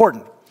that's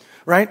important.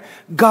 Right?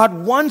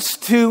 God wants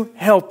to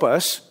help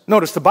us.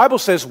 Notice the Bible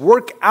says,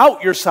 work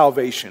out your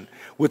salvation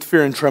with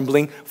fear and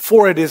trembling,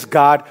 for it is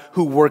God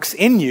who works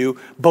in you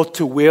both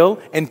to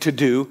will and to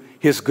do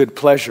his good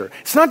pleasure.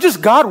 It's not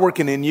just God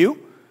working in you,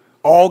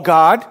 all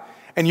God,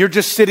 and you're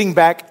just sitting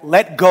back,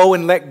 let go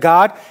and let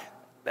God.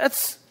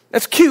 That's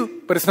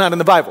cute, but it's not in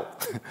the Bible.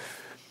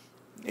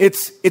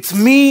 It's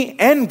me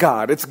and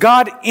God. It's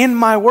God in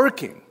my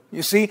working.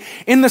 You see,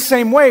 in the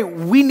same way,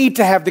 we need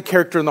to have the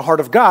character and the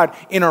heart of God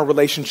in our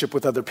relationship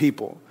with other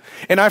people.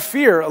 And I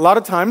fear a lot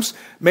of times,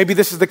 maybe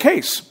this is the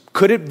case.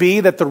 Could it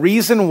be that the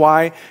reason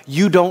why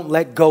you don't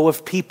let go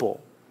of people?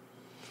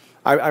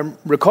 I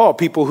recall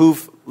people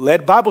who've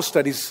led Bible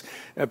studies,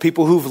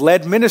 people who've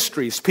led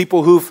ministries,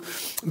 people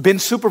who've been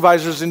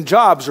supervisors in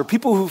jobs, or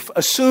people who've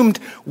assumed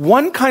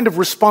one kind of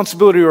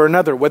responsibility or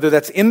another, whether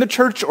that's in the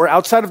church or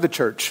outside of the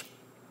church.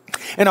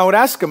 And I would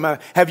ask them,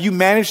 have you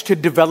managed to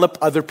develop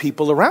other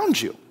people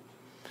around you?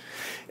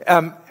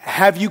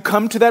 Have you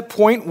come to that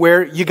point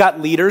where you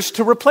got leaders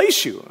to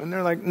replace you? And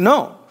they're like,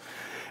 no.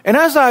 And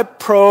as I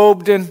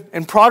probed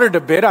and prodded a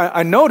bit,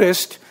 I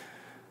noticed,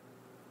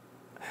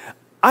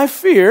 I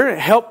fear,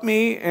 help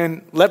me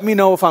and let me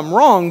know if I'm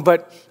wrong,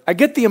 but I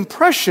get the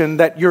impression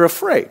that you're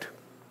afraid.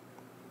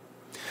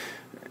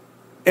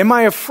 Am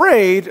I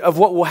afraid of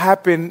what will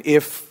happen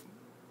if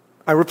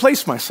I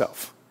replace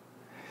myself?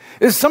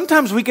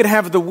 Sometimes we could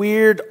have the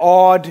weird,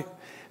 odd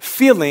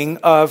feeling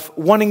of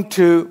wanting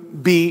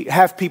to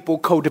have people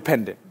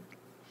codependent.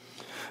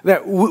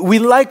 That we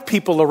like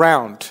people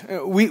around.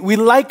 We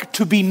like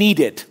to be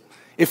needed,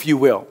 if you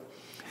will.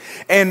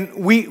 And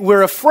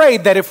we're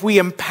afraid that if we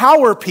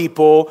empower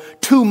people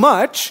too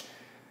much,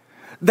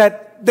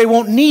 that they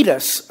won't need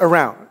us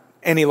around.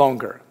 any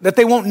longer, that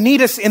they won't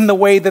need us in the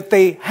way that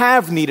they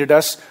have needed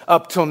us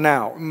up till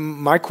now.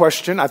 My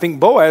question, I think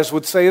Boaz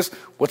would say, is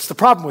what's the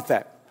problem with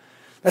that?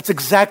 That's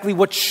exactly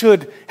what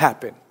should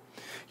happen.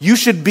 You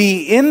should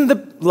be in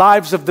the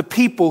lives of the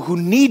people who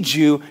need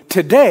you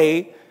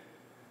today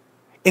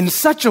in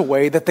such a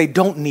way that they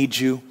don't need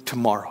you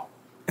tomorrow.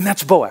 And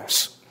that's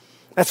Boaz.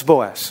 That's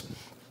Boaz.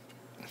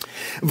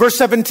 Verse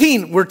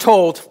 17, we're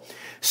told,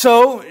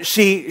 so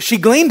she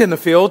gleaned in the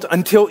field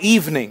until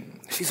evening.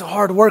 She's a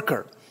hard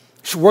worker.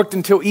 She worked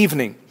until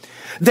evening.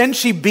 Then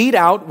she beat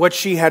out what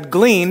she had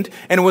gleaned,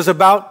 and it was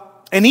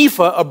about an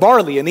ephah of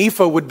barley. An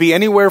ephah would be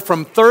anywhere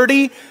from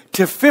 30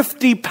 to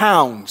 50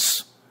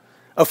 pounds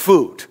of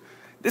food.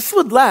 This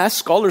would last,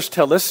 scholars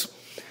tell us,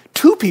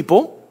 two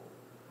people,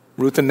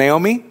 Ruth and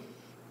Naomi,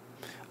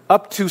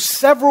 up to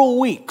several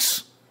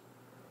weeks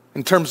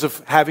in terms of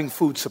having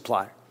food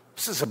supply.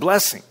 This is a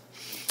blessing.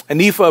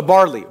 An ephah of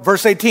barley.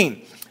 Verse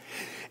 18.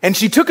 And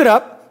she took it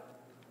up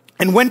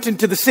and went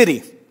into the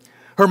city.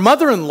 Her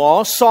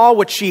mother-in-law saw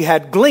what she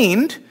had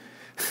gleaned.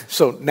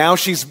 So now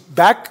she's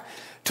back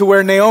to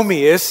where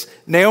Naomi is.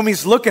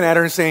 Naomi's looking at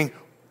her and saying,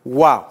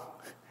 wow,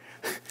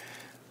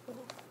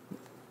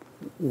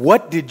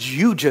 what did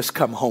you just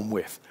come home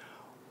with?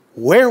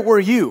 Where were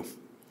you?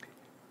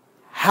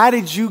 How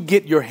did you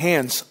get your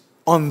hands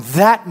on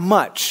that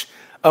much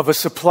of a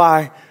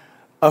supply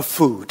of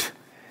food?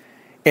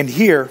 And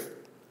here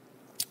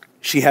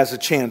she has a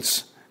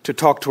chance to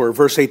talk to her.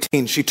 Verse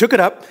 18, she took it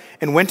up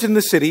and went in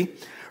the city.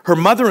 Her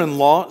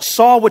mother-in-law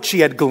saw what she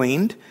had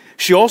gleaned.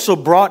 She also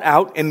brought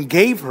out and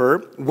gave her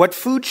what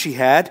food she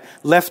had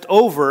left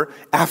over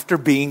after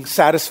being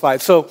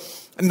satisfied. So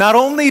not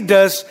only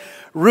does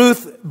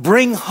Ruth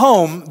bring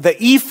home the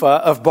ephah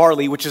of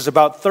barley, which is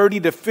about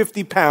 30 to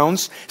 50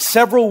 pounds,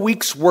 several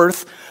weeks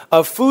worth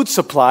of food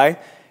supply,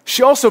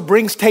 she also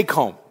brings take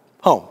home.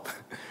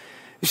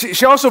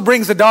 She also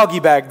brings a doggy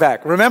bag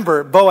back.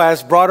 Remember,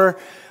 Boaz brought her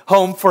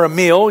home for a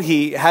meal.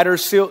 He had her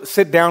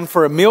sit down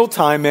for a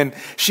mealtime, and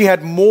she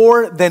had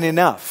more than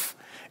enough.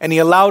 And he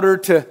allowed her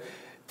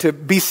to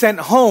be sent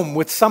home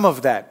with some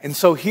of that. And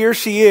so here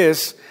she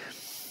is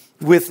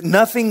with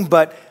nothing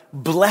but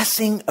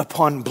blessing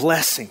upon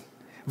blessing.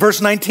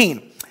 Verse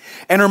 19,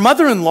 and her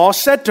mother-in-law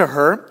said to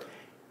her,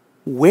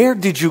 where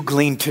did you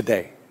glean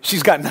today?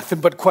 She's got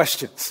nothing but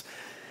questions.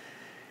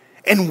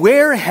 And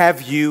where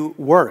have you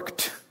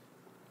worked?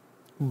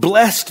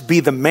 Blessed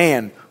be the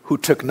man who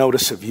took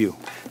notice of you.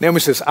 Naomi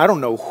says, I don't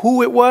know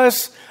who it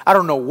was. I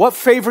don't know what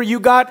favor you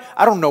got.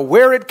 I don't know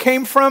where it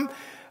came from.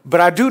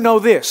 But I do know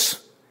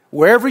this.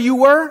 Wherever you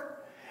were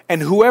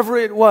and whoever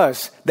it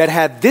was that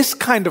had this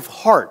kind of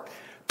heart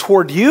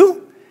toward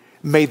you,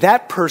 may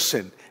that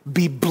person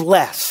be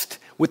blessed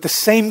with the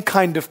same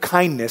kind of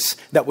kindness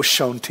that was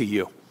shown to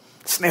you.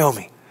 It's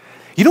Naomi.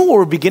 You know what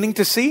we're beginning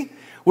to see?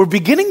 We're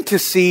beginning to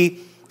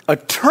see a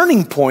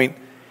turning point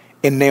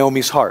in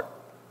Naomi's heart.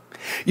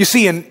 You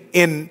see,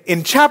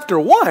 in chapter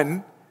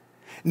 1,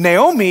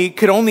 Naomi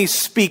could only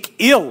speak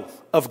ill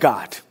of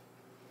God.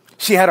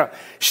 She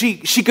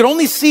could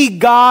only see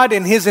God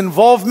and his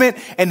involvement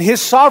and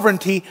his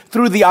sovereignty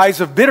through the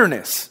eyes of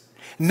bitterness.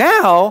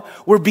 Now,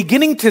 we're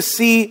beginning to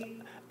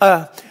see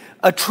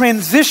a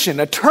transition,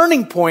 a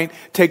turning point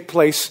take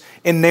place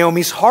in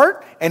Naomi's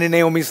heart and in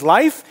Naomi's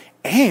life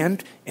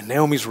and in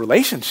Naomi's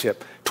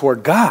relationship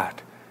toward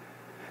God.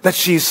 That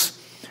she's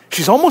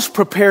almost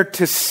prepared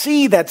to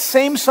see that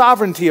same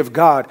sovereignty of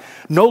God,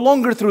 no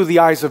longer through the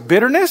eyes of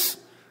bitterness,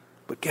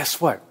 but guess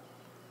what?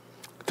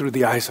 Through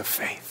the eyes of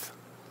faith.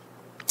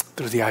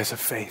 Through the eyes of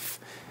faith.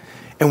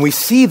 And we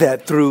see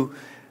that through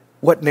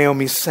what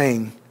Naomi's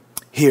saying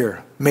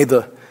here. May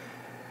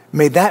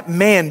that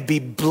man be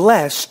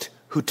blessed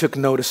who took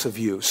notice of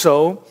you.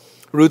 So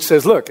Ruth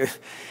says, look,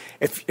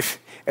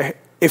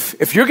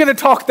 if you're going to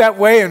talk that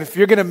way and if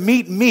you're going to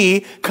meet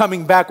me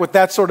coming back with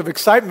that sort of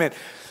excitement,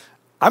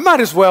 I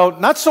might as well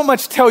not so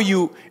much tell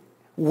you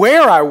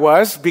where I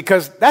was,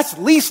 because that's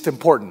least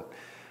important.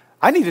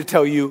 I need to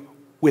tell you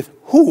with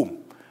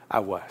whom I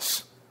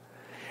was.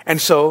 And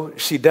so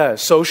she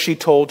does. So she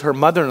told her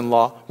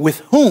mother-in-law with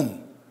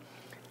whom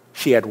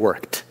she had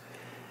worked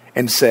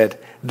and said,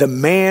 the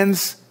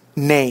man's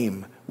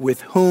name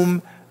with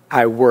whom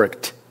I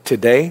worked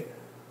today,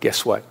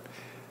 guess what?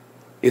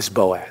 Is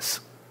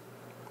Boaz.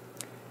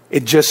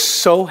 It just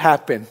so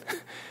happened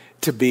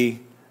to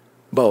be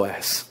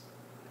Boaz.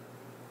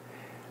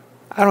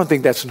 I don't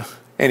think that's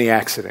any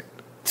accident.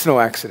 It's no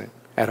accident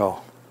at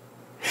all.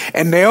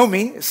 And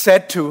Naomi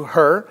said to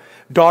her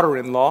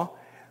daughter-in-law,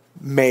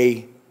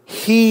 may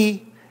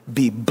he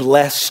be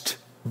blessed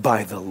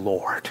by the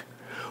Lord,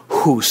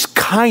 whose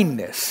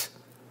kindness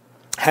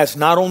has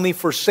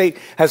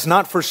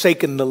not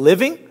forsaken the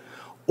living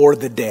or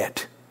the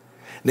dead.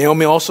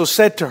 Naomi also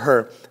said to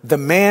her, the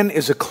man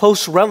is a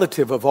close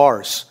relative of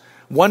ours,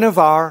 one of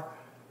our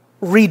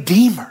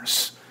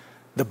redeemers,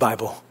 the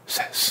Bible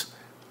says.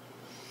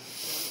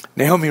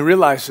 Naomi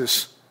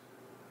realizes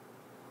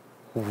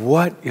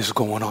what is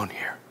going on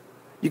here.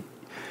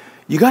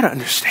 You got to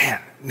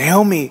understand,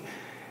 Naomi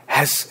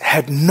has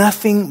had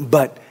nothing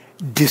but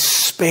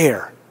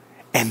despair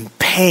and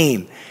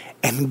pain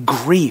and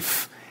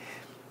grief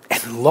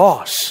and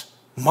loss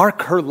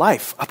mark her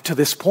life up to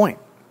this point.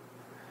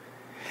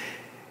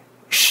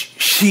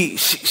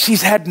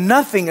 She's had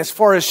nothing as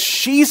far as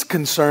she's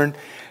concerned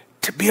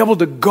to be able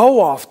to go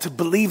off to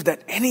believe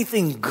that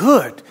anything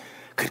good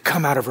could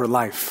come out of her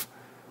life.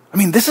 I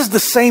mean, this is the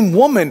same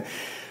woman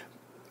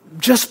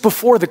just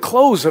before the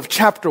close of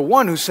chapter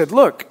 1 who said,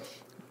 look,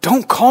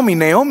 don't call me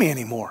Naomi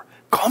anymore.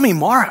 Call me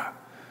Mara.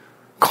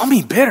 Call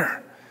me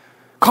bitter.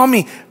 Call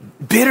me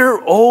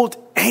bitter, old,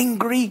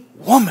 angry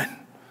woman.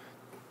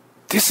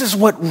 This is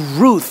what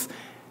Ruth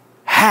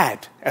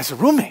had as a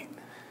roommate.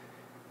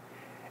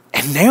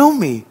 And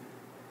Naomi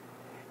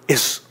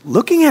is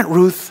looking at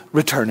Ruth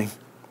returning.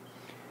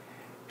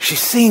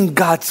 She's seeing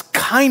God's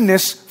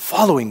kindness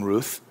following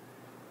Ruth.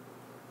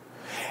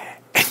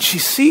 And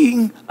she's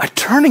seeing a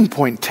turning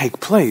point take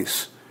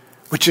place,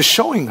 which is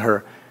showing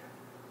her,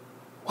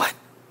 what?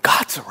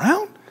 God's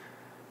around?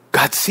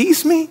 God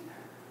sees me?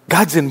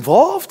 God's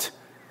involved?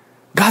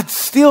 God's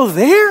still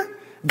there?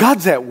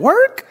 God's at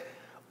work?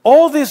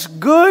 All this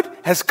good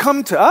has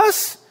come to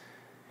us?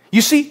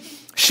 You see,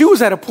 she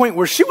was at a point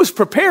where she was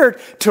prepared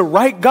to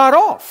write God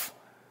off.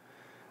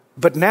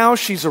 But now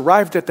she's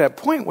arrived at that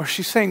point where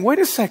she's saying, wait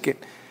a second,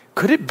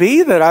 could it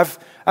be that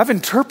I've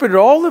interpreted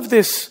all of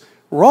this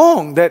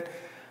wrong, that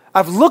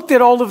I've looked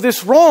at all of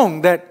this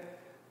wrong, that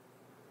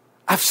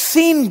I've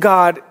seen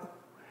God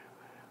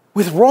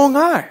with wrong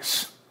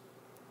eyes?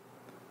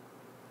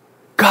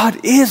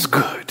 God is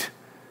good.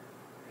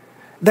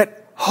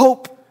 That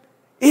hope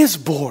is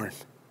born.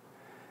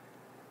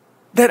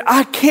 That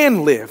I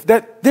can live.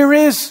 That there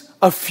is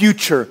a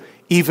future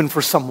even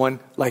for someone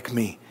like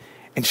me.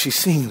 And she's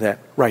seeing that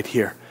right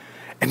here.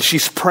 And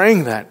she's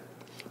praying that.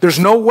 There's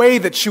no way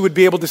that she would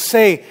be able to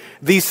say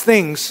these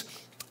things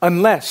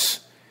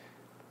unless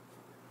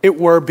it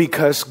were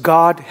because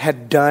God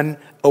had done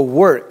a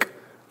work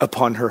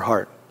upon her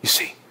heart. You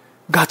see,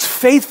 God's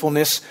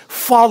faithfulness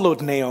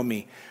followed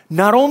Naomi,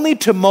 not only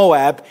to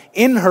Moab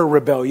in her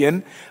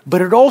rebellion,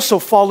 but it also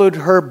followed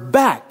her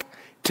back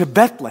to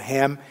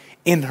Bethlehem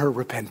in her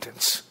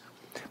repentance.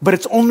 But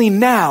it's only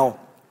now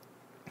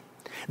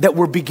that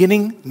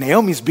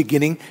Naomi's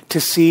beginning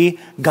to see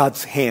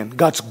God's hand,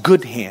 God's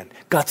good hand,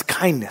 God's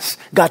kindness,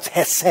 God's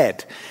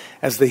hesed,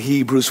 as the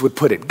Hebrews would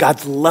put it,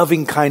 God's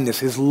loving kindness,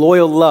 His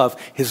loyal love,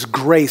 His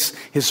grace,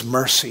 His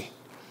mercy.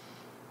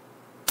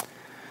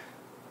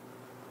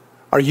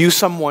 Are you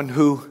someone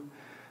who,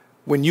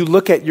 when you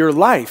look at your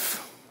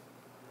life,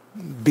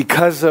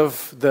 because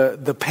of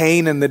the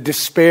pain and the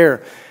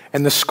despair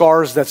and the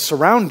scars that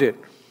surround it,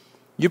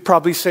 you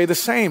probably say the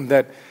same,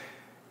 that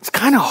it's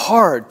kind of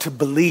hard to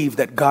believe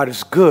that God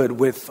is good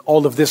with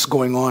all of this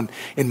going on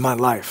in my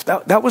life.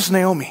 That was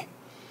Naomi.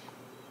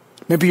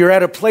 Maybe you're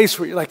at a place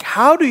where you're like,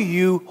 how do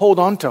you hold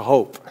on to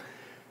hope?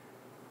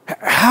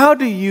 How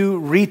do you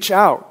reach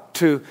out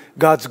to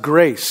God's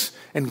grace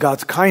and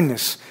God's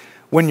kindness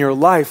when your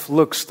life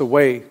looks the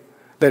way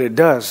that it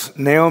does?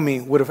 Naomi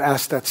would have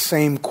asked that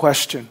same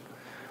question.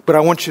 But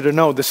I want you to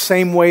know, the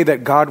same way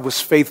that God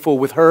was faithful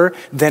with her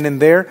then and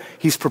there,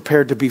 He's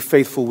prepared to be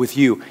faithful with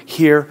you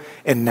here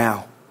and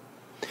now.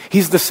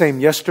 He's the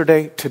same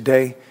yesterday,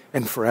 today,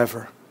 and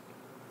forever.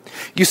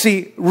 You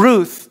see,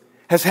 Ruth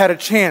has had a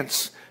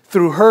chance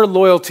through her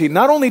loyalty,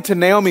 not only to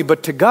Naomi,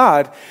 but to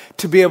God,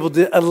 to be able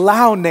to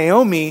allow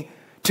Naomi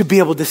to be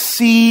able to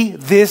see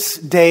this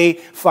day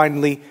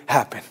finally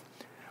happen.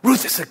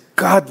 Ruth is a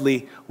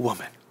godly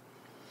woman.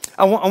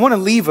 I want to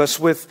leave us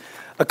with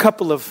a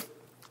couple of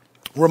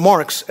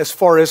remarks as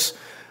far as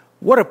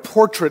what a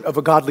portrait of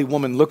a godly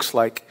woman looks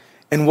like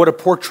and what a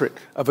portrait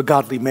of a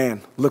godly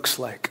man looks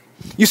like.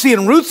 You see,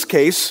 in Ruth's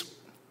case,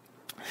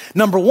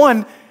 number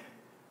one,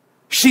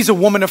 she's a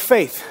woman of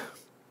faith.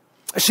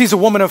 She's a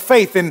woman of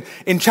faith.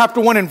 In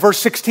chapter 1 and verse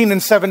 16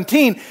 and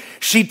 17,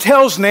 she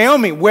tells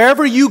Naomi,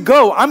 wherever you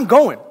go, I'm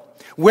going.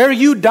 Where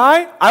you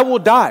die, I will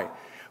die.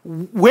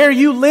 Where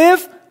you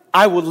live,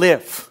 I will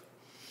live.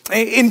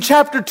 In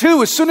chapter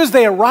 2, as soon as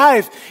they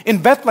arrive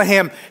in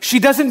Bethlehem, she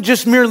doesn't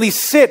just merely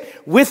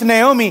sit with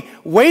Naomi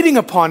waiting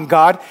upon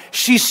God.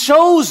 She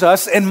shows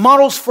us and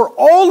models for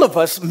all of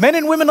us, men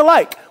and women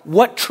alike,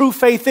 what true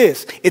faith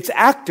is. It's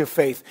active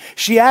faith.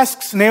 She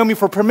asks Naomi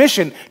for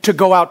permission to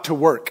go out to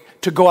work,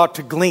 to go out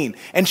to glean.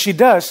 And she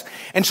does.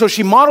 And so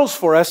she models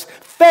for us,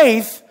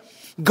 faith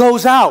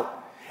goes out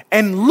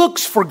and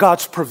looks for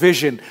God's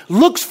provision,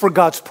 looks for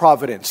God's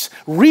providence,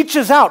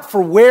 reaches out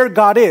for where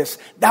God is.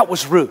 That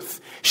was Ruth.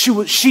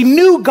 She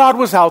knew God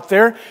was out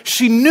there.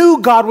 She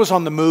knew God was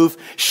on the move.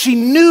 She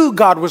knew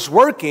God was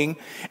working.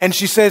 And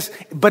she says,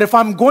 but if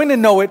I'm going to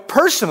know it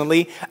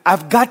personally,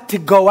 I've got to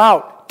go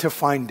out to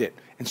find it.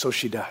 And so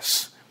she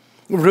does.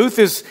 Ruth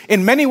is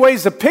in many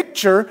ways a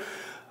picture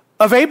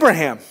of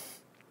Abraham.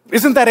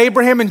 Isn't that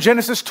Abraham in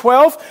Genesis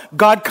 12?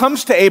 God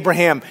comes to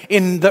Abraham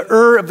in the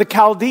Ur of the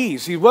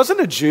Chaldees. He wasn't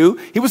a Jew.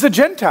 He was a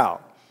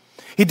Gentile.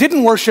 He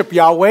didn't worship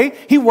Yahweh.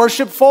 He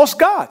worshiped false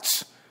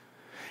gods.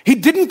 He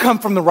didn't come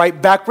from the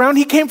right background.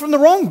 He came from the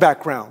wrong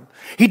background.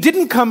 He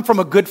didn't come from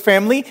a good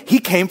family. He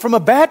came from a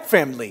bad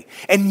family.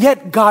 And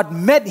yet God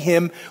met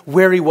him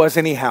where he was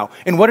anyhow.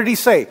 And what did he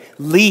say?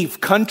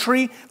 Leave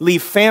country,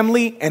 leave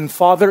family and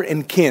father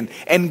and kin,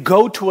 and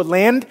go to a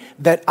land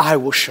that I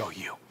will show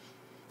you.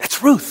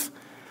 That's Ruth.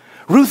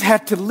 Ruth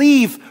had to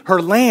leave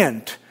her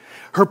land,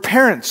 her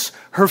parents,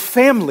 her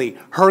family,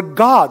 her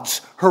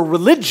gods, her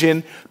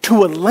religion,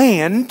 to a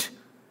land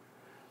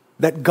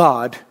that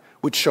God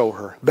would show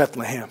her,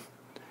 Bethlehem.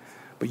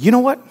 But you know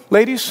what,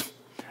 ladies?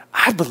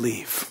 I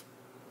believe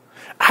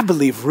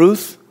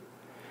Ruth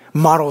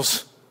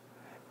models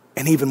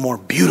an even more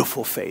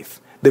beautiful faith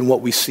than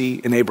what we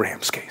see in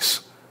Abraham's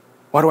case.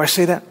 Why do I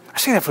say that? I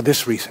say that for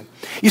this reason.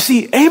 You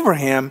see,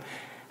 Abraham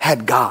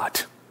had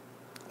God.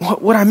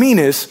 What I mean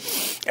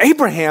is,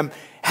 Abraham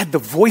had the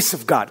voice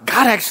of God.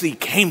 God actually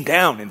came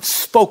down and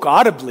spoke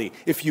audibly,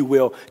 if you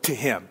will, to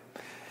him.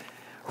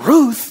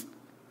 Ruth,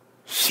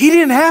 she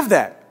didn't have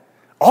that.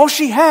 All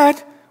she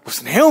had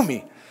was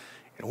Naomi.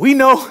 And we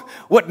know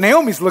what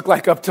Naomi's looked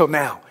like up till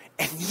now.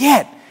 And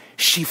yet,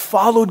 she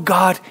followed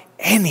God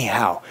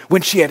anyhow,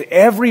 when she had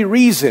every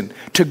reason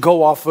to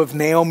go off of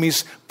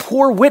Naomi's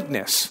poor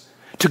witness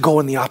to go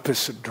in the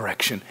opposite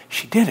direction.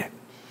 She didn't.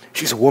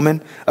 She's a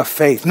woman of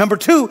faith. Number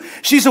 2,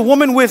 she's a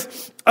woman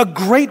with a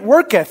great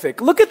work ethic.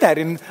 Look at that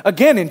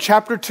again in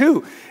chapter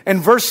 2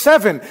 and verse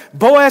 7.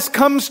 Boaz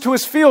comes to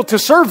his field to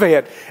survey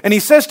it, and he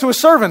says to his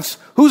servants,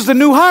 "Who's the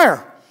new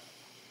hire?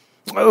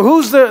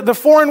 Who's the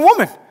foreign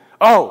woman?"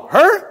 "Oh,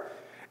 her?"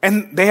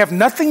 And they have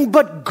nothing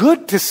but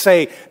good to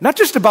say, not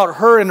just about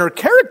her and her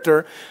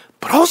character,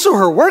 but also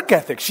her work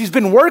ethic. She's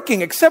been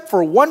working except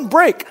for one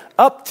break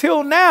up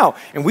till now.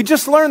 And we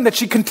just learned that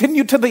she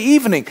continued to the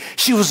evening.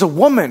 She was a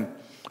woman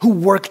who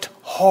worked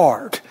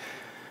hard.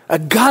 A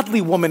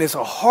godly woman is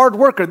a hard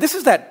worker. This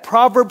is that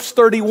Proverbs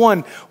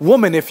 31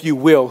 woman, if you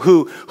will,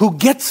 who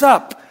gets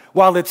up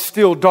while it's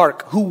still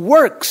dark, who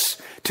works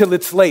till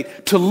it's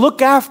late to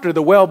look after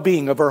the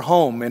well-being of her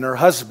home and her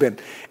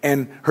husband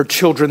and her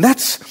children.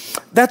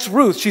 That's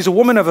Ruth. She's a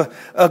woman of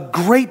a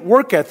great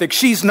work ethic.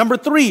 She's, number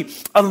 3,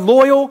 a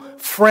loyal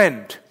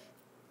friend.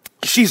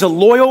 She's a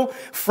loyal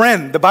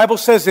friend. The Bible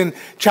says in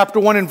chapter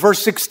 1 and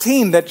verse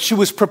 16 that she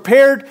was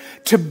prepared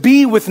to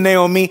be with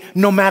Naomi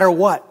no matter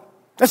what.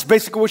 That's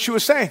basically what she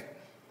was saying.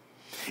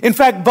 In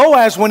fact,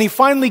 Boaz, when he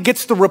finally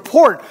gets the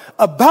report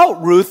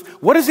about Ruth,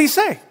 what does he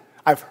say?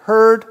 "I've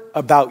heard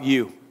about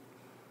you.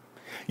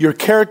 Your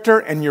character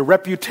and your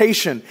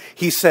reputation,"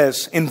 he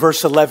says in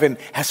verse 11,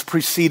 "has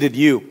preceded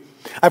you.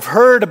 I've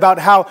heard about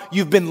how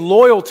you've been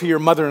loyal to your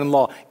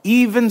mother-in-law,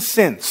 even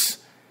since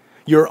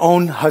your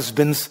own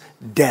husband's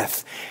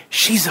death."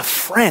 She's a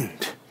friend.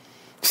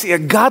 See, a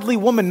godly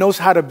woman knows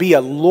how to be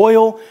a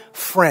loyal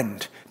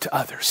friend to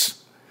others.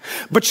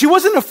 But she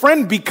wasn't a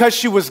friend because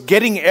she was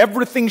getting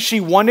everything she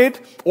wanted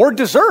or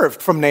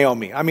deserved from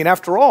Naomi. I mean,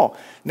 after all,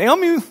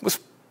 Naomi was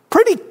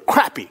pretty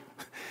crappy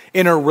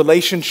in her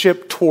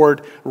relationship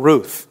toward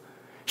Ruth.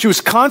 She was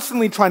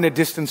constantly trying to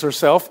distance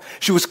herself.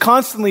 She was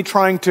constantly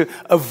trying to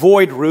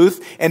avoid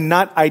Ruth and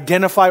not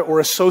identify or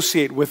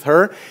associate with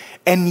her.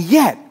 And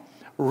yet,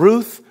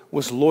 Ruth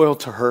was loyal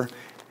to her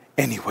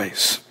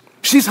anyways.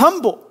 She's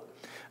humble.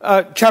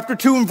 Chapter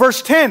 2 and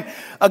verse 10,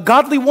 a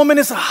godly woman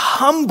is a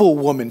humble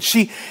woman.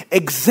 She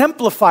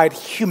exemplified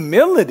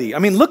humility. I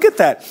mean, look at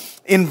that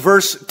in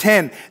verse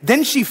 10.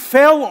 Then she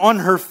fell on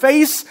her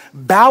face,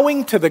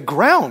 bowing to the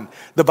ground,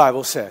 the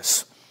Bible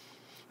says.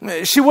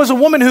 She was a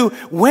woman who,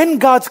 when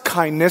God's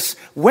kindness,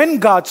 when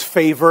God's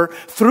favor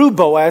through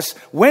Boaz,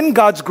 when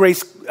God's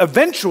grace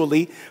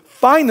eventually,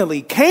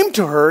 finally came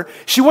to her,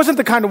 she wasn't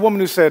the kind of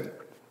woman who said,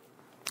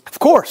 "Of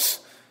course,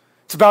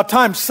 it's about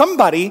time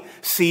somebody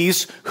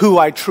sees who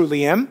I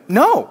truly am."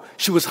 No,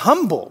 she was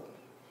humble.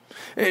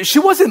 She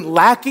wasn't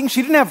lacking.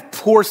 She didn't have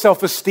poor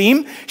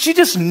self-esteem. She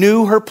just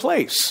knew her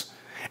place.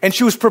 And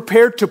she was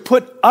prepared to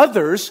put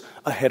others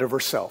ahead of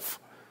herself.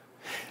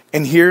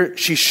 And here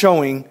she's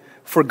showing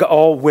for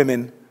all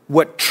women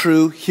what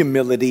true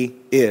humility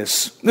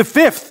is. The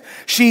 5th,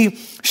 she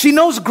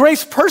knows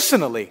grace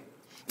personally.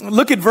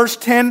 Look at verse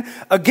 10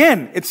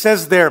 again. It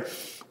says there,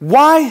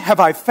 "Why have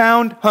I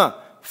found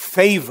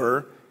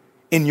favor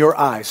in your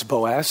eyes,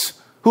 Boaz?"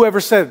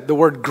 Whoever said the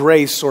word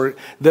grace or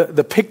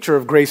the picture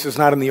of grace is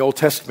not in the Old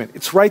Testament?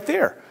 It's right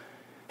there.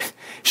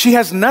 She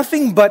has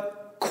nothing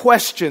but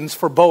questions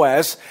for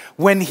Boaz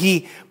when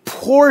he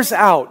pours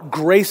out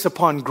grace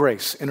upon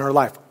grace in her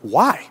life.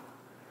 Why?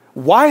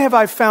 Why have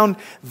I found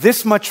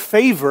this much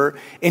favor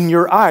in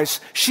your eyes?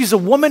 She's a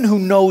woman who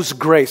knows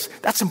grace.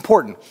 That's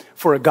important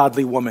for a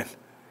godly woman.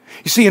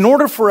 You see, in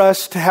order for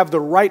us to have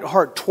the right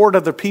heart toward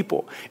other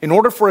people, in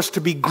order for us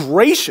to be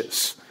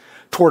gracious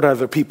toward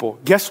other people,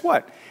 guess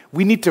what?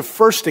 We need to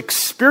first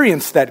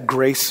experience that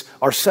grace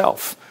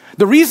ourselves.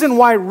 The reason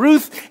why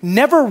Ruth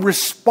never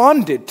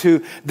responded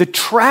to the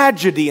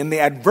tragedy and the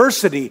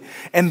adversity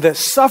and the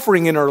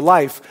suffering in her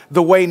life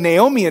the way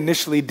Naomi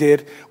initially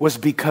did was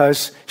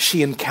because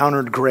she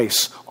encountered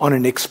grace on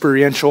an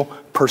experiential,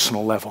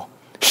 personal level.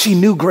 She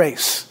knew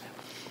grace.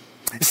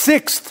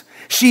 6th,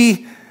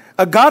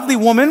 a godly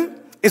woman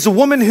is a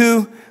woman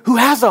who who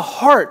has a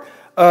heart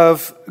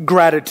of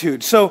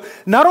gratitude. So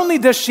not only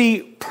does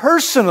she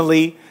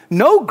personally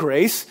know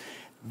grace,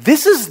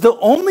 this is the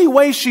only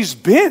way she's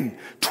been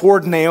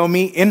toward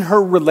Naomi in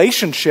her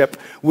relationship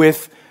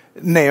with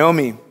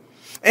Naomi.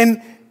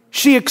 And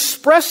she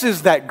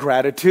expresses that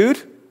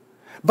gratitude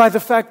by the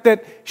fact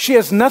that she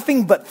has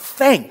nothing but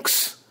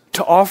thanks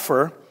to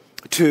offer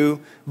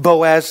to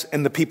Boaz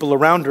and the people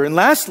around her. And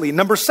lastly,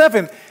 number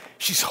 7,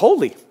 she's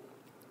holy.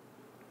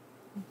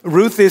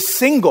 Ruth is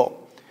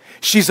single.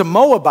 She's a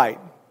Moabite.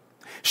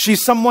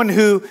 She's someone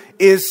who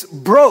is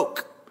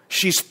broke.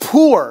 She's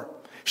poor.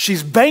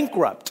 She's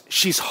bankrupt.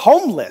 She's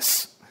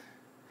homeless.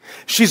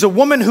 She's a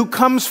woman who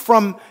comes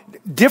from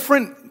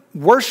different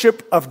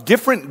worship of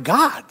different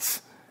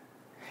gods.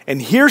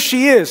 And here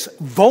she is,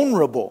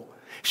 vulnerable.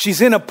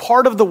 She's in a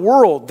part of the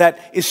world that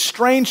is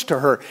strange to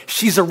her.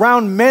 She's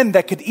around men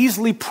that could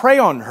easily prey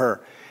on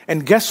her.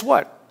 And guess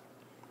what?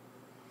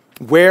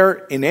 Where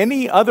in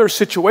any other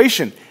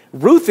situation,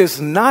 Ruth is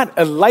not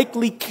a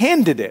likely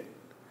candidate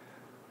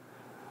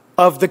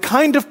of the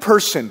kind of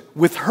person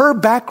with her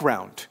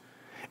background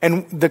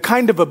and the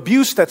kind of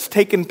abuse that's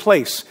taken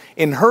place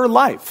in her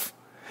life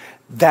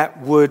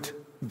that would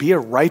be a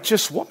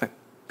righteous woman.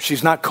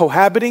 She's not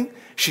cohabiting.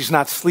 She's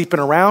not sleeping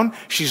around.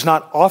 She's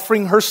not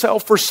offering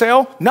herself for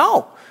sale.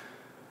 No.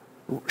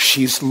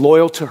 She's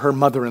loyal to her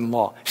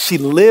mother-in-law. She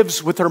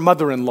lives with her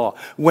mother-in-law.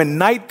 When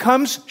night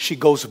comes, she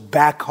goes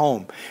back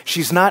home.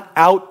 She's not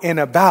out and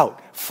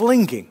about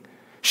flinging.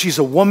 She's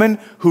a woman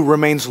who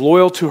remains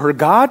loyal to her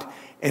God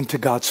and to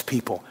God's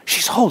people.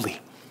 She's holy.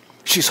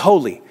 She's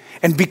holy.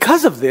 And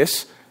because of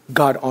this,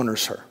 God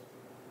honors her.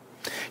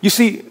 You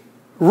see,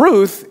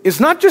 Ruth is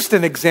not just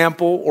an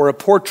example or a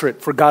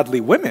portrait for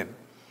godly women.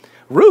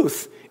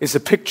 Ruth is a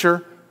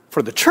picture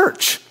for the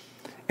church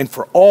and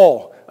for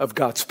all of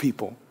God's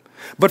people.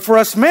 But for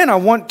us men, I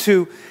want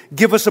to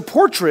give us a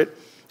portrait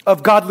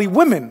of godly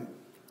women.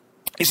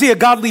 You see, a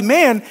godly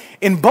man,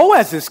 in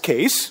Boaz's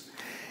case,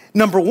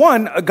 number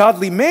 1,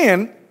 godly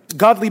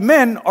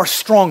men are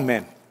strong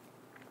men.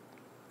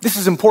 This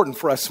is important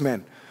for us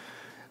men.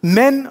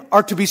 Men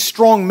are to be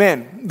strong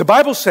men. The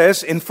Bible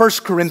says in 1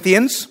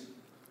 Corinthians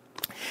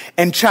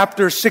and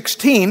chapter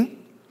 16,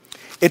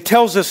 it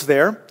tells us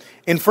there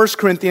in 1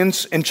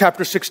 Corinthians in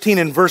chapter 16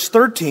 and verse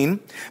 13,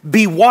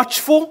 be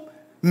watchful,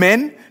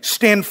 men,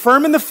 stand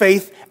firm in the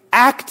faith,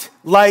 act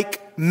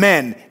like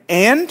men,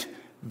 and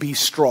be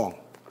strong.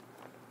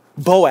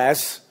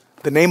 Boaz,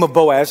 the name of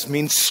Boaz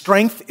means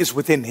strength is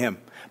within him.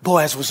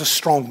 Boaz was a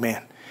strong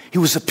man. He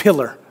was a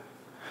pillar.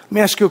 Let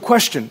me ask you a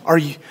question.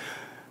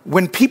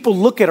 When people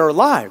look at our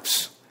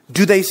lives,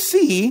 do they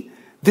see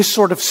this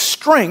sort of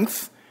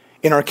strength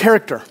in our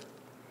character?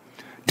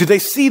 Do they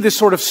see this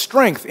sort of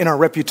strength in our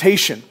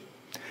reputation?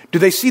 Do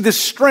they see this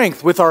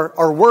strength with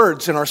our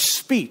words and our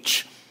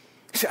speech?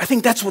 See, I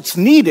think that's what's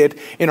needed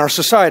in our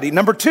society.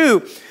 Number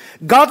 2,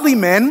 godly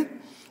men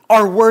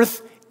are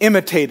worth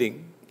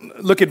imitating.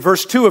 Look at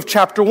verse 2 of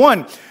chapter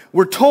 1.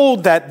 We're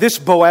told that this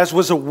Boaz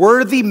was a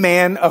worthy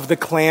man of the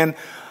clan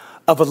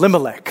of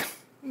Elimelech.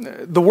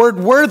 The word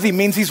worthy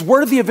means he's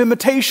worthy of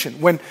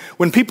imitation.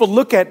 When people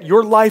look at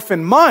your life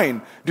and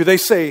mine, do they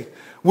say,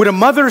 would a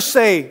mother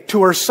say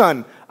to her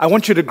son, I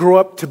want you to grow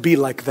up to be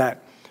like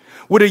that?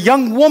 Would a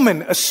young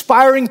woman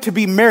aspiring to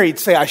be married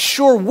say, I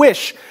sure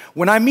wish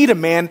when I meet a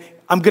man,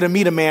 I'm going to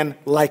meet a man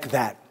like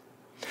that?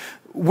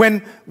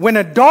 When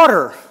a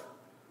daughter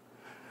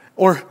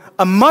or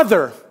a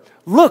mother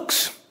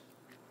looks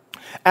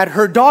at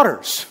her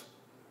daughters,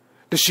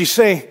 does she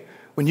say,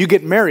 when you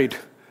get married,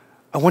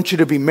 I want you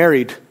to be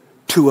married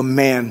to a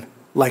man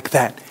like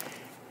that?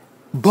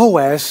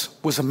 Boaz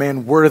was a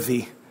man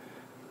worthy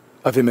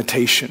of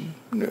imitation.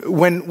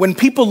 When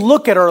people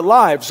look at our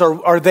lives,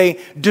 are they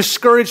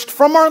discouraged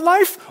from our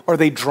life? Or are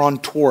they drawn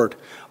toward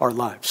our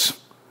lives?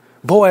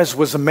 Boaz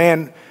was a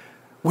man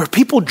where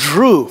people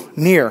drew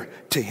near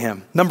to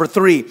him. Number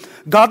 3,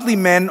 godly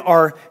men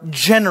are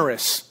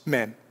generous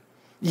men.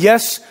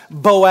 Yes,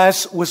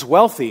 Boaz was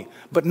wealthy,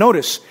 but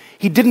notice,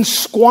 he didn't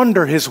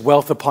squander his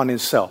wealth upon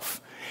himself.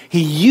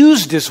 He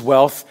used his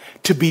wealth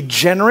to be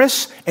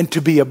generous and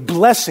to be a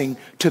blessing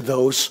to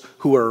those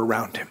who are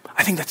around him.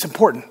 I think that's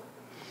important.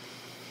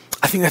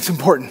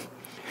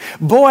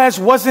 Boaz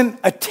wasn't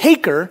a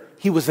taker,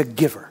 he was a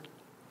giver.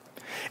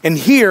 And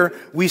here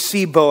we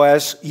see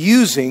Boaz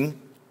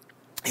using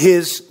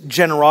his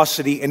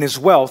generosity and his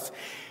wealth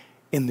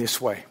in this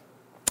way.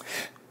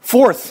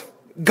 4th,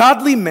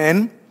 godly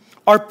men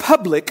are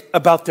public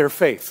about their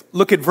faith.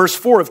 Look at verse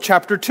 4 of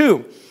chapter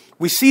 2.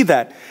 We see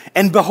that.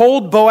 And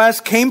behold,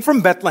 Boaz came from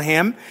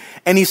Bethlehem,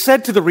 and he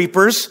said to the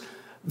reapers,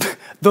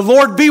 the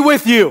Lord be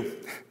with you.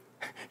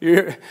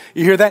 You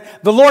hear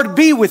that? The Lord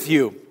be with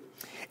you.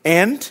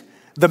 And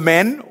the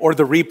men, or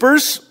the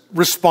reapers,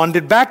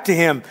 responded back to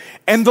him,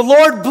 and the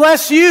Lord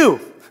bless you.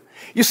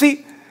 You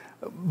see,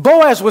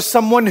 Boaz was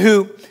someone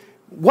who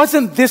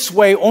wasn't this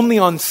way only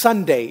on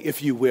Sunday,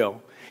 if you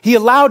will. He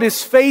allowed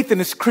his faith and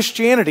his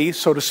Christianity,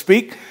 so to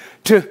speak,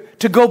 to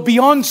go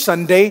beyond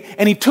Sunday,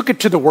 and he took it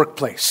to the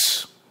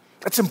workplace.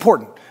 That's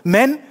important.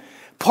 Men,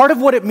 Part of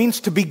what it means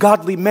to be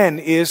godly men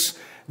is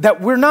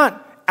that we're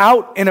not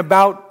out and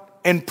about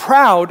and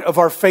proud of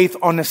our faith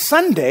on a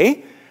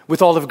Sunday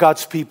with all of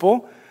God's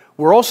people.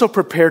 We're also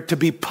prepared to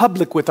be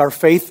public with our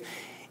faith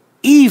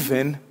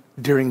even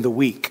during the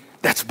week.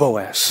 That's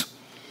Boaz.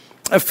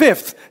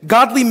 Fifth,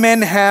 godly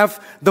men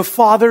have the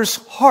Father's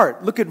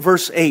heart. Look at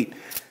verse 8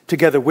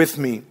 together with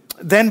me.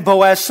 Then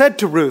Boaz said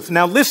to Ruth,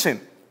 now listen,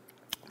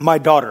 my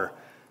daughter.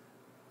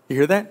 You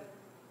hear that?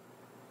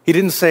 He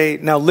didn't say,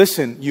 now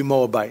listen, you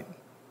Moabite.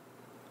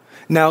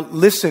 Now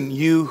listen,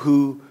 you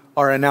who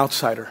are an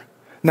outsider.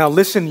 Now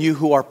listen, you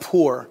who are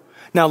poor.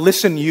 Now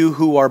listen, you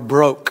who are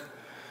broke.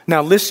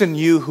 Now listen,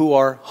 you who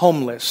are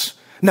homeless.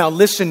 Now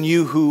listen,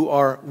 you who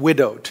are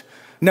widowed.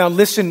 Now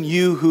listen,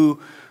 you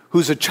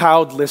who's a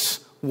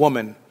childless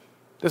woman.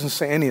 Doesn't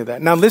say any of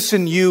that. Now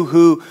listen, you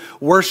who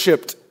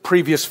worshiped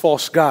previous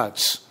false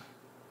gods.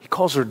 He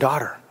calls her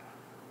daughter.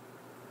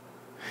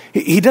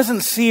 He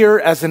doesn't see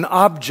her as an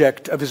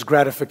object of his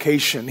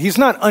gratification. He's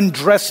not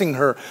undressing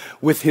her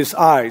with his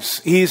eyes.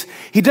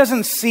 He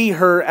doesn't see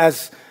her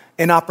as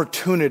an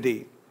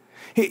opportunity.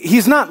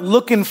 He's not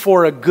looking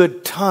for a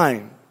good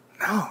time.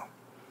 No.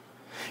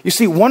 You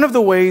see, one of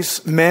the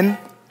ways, men,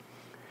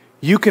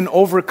 you can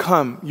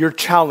overcome your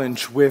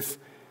challenge with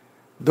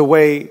the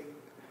way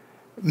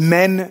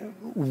men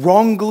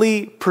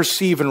wrongly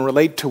perceive and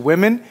relate to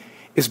women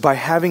is by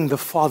having the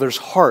Father's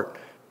heart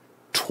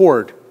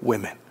toward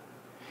women.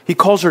 He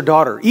calls her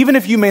daughter. Even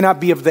if you may not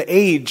be of the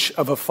age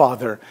of a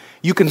father,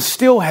 you can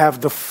still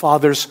have the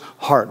Father's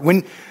heart.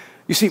 When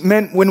you see,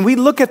 men, when we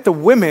look at the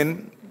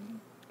women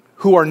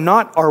who are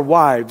not our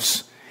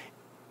wives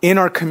in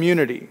our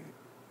community,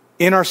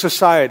 in our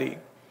society,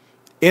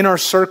 in our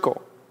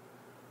circle,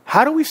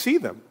 how do we see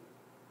them?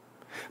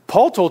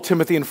 Paul told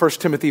Timothy in 1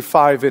 Timothy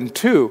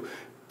 5:2,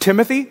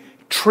 Timothy,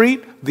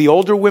 treat the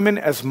older women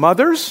as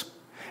mothers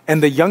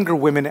and the younger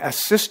women as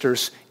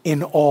sisters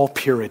in all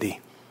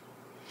purity.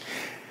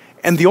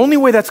 And the only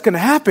way that's going to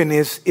happen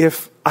is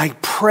if I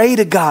pray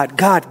to God,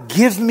 God,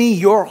 give me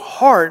your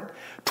heart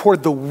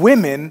toward the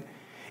women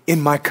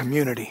in my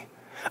community.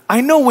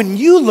 I know when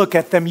you look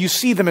at them, you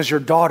see them as your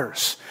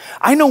daughters.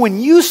 I know when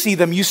you see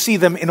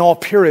them in all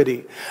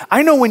purity.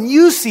 I know when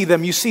you see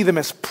them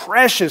as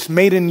precious,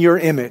 made in your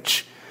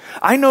image.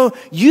 I know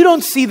you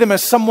don't see them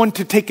as someone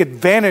to take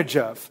advantage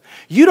of.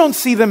 You don't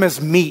see them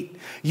as meat.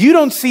 You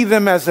don't see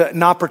them as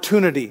an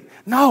opportunity.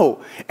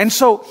 No. And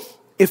so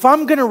if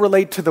I'm going to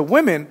relate to the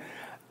women,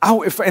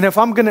 if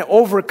I'm going to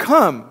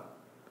overcome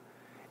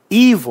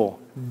evil,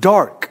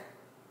 dark,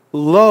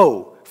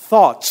 low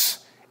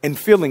thoughts and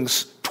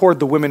feelings toward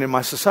the women in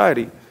my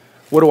society,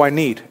 what do I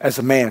need as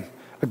a man?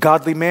 A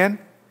godly man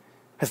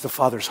has the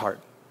Father's heart.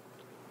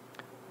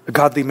 A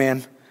godly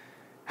man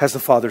has the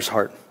Father's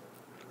heart.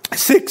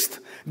 Sixth,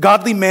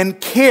 godly men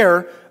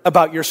care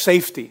about your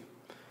safety.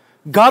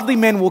 Godly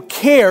men will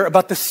care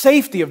about the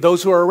safety of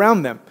those who are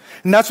around them.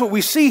 And that's what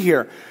we see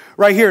here.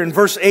 Right here in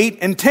verse 8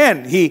 and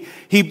 10, he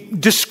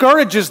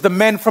discourages the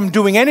men from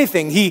doing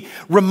anything. He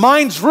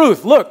reminds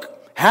Ruth, look,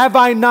 have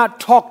I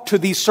not talked to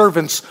these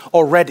servants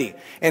already?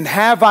 And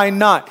have I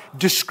not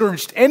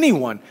discouraged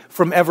anyone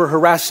from ever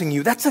harassing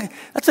you? That's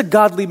a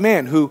godly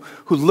man who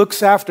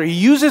looks after. He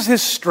uses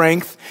his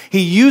strength. He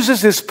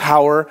uses his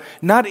power,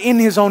 not in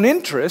his own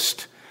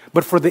interest,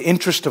 but for the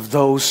interest of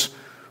those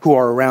who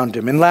are around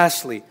him. And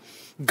lastly,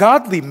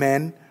 godly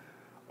men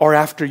are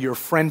after your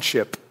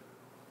friendship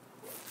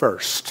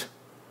first.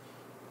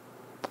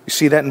 You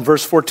see that in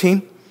verse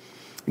 14?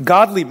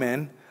 Godly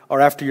men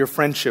are after your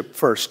friendship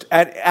first.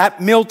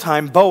 At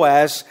mealtime,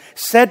 Boaz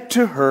said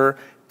to her,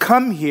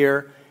 come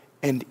here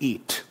and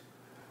eat.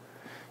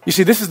 You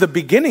see, this is the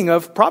beginning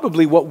of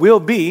probably what will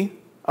be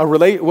a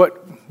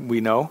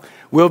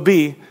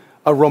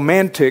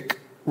romantic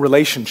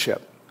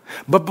relationship.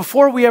 But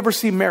before we ever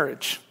see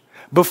marriage,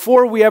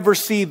 before we ever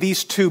see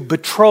these two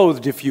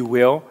betrothed, if you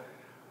will,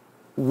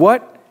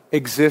 what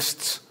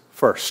exists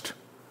first?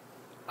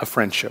 A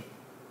friendship.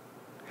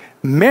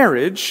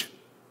 Marriage,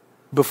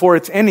 before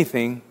it's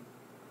anything,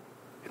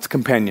 it's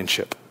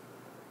companionship.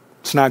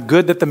 It's not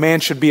good that the man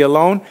should be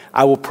alone.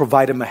 I will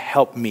provide him a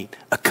helpmeet,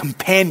 a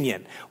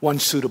companion, one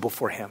suitable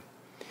for him.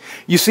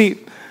 You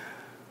see,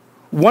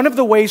 one of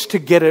the ways to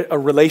get a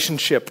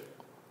relationship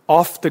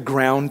off the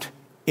ground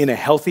in a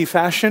healthy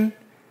fashion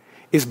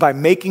is by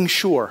making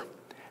sure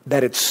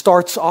that it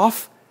starts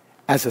off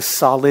as a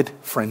solid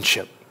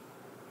friendship.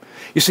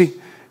 You see,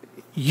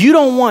 you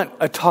don't want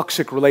a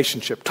toxic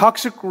relationship.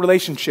 Toxic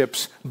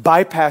relationships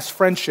bypass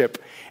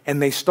friendship and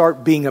they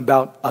start being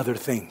about other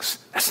things.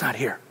 That's not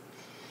here.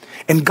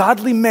 And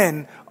godly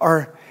men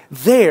are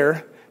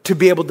there to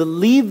be able to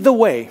lead the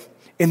way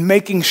in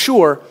making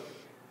sure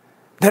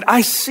that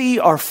I see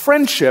our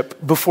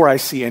friendship before I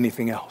see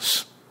anything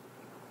else.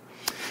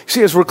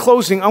 See, as we're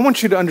closing, I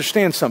want you to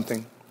understand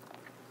something.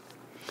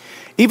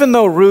 Even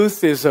though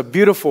Ruth is a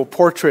beautiful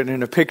portrait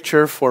and a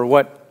picture for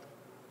what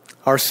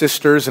our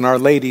sisters and our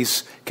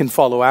ladies can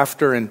follow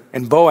after,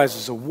 and Boaz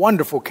is a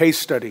wonderful case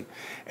study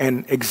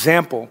and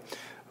example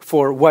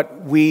for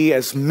what we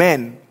as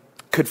men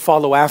could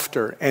follow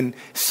after and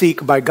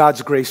seek by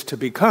God's grace to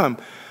become,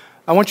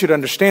 I want you to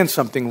understand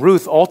something.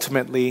 Ruth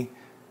ultimately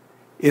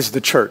is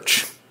the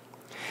church.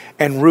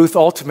 And Ruth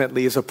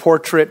ultimately is a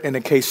portrait and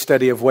a case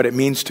study of what it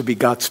means to be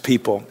God's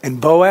people. And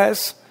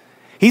Boaz,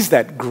 he's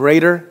that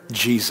greater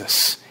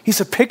Jesus.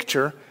 He's a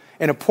picture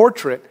and a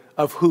portrait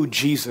of who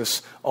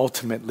Jesus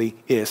ultimately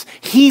is.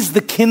 He's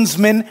the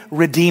kinsman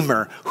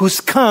redeemer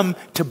who's come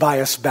to buy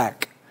us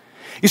back.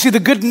 You see,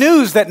 the good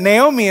news that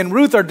Naomi and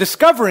Ruth are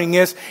discovering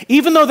is,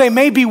 even though they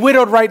may be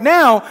widowed right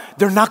now,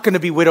 they're not going to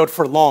be widowed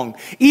for long.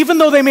 Even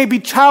though they may be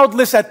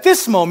childless at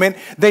this moment,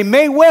 they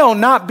may well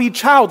not be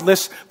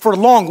childless for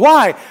long.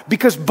 Why?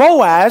 Because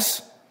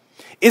Boaz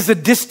is a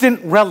distant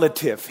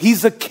relative.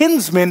 He's a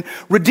kinsman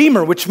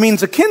redeemer, which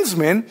means a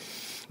kinsman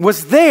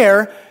was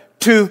there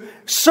to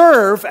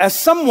serve as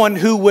someone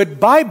who would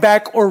buy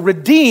back or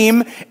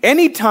redeem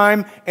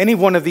anytime any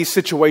one of these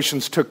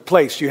situations took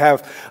place. You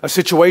have a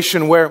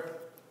situation where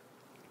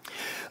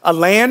a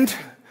land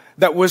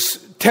that was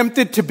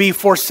tempted to be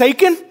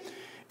forsaken,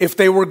 if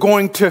they were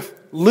going to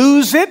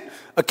lose it,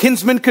 a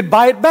kinsman could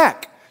buy it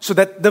back so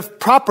that the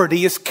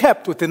property is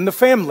kept within the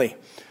family.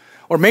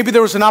 Or maybe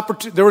there was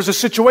a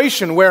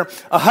situation where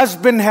a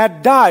husband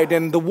had died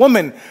and the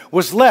woman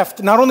was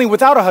left not only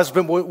without a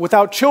husband, but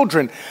without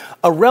children.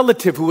 A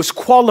relative who was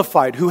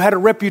qualified, who had a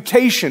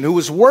reputation, who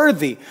was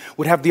worthy,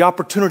 would have the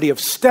opportunity of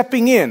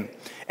stepping in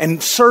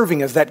and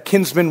serving as that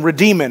kinsman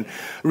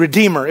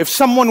redeemer. If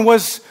someone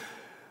was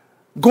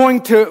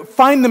going to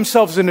find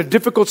themselves in a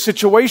difficult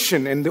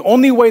situation and the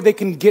only way they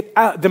can get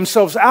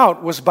themselves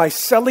out was by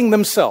selling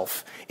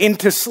themselves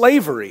into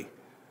slavery,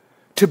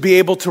 to be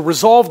able to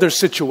resolve their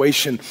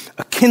situation,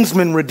 a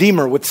kinsman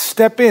redeemer would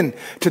step in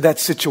to that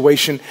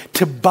situation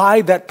to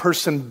buy that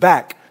person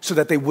back so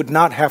that they would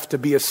not have to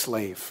be a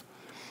slave.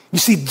 You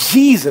see,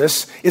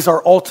 Jesus is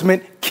our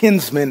ultimate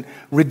kinsman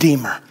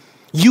redeemer.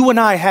 You and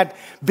I had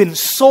been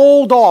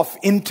sold off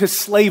into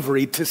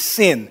slavery to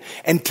sin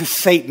and to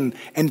Satan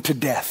and to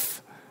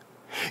death.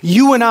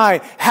 You and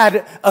I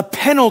had a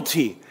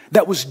penalty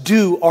that was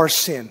due our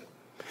sin.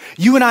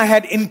 You and I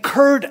had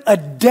incurred a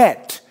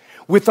debt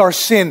with our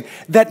sin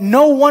that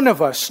no one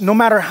of us, no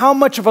matter how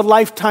much of a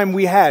lifetime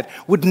we had,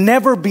 would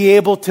never be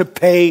able to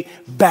pay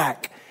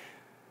back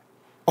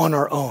on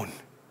our own.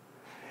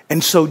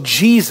 And so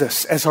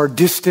Jesus, as our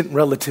distant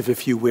relative,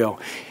 if you will,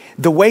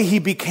 the way he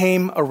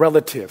became a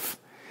relative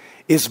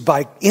is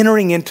by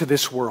entering into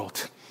this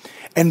world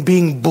and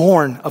being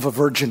born of a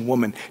virgin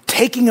woman,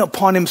 taking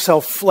upon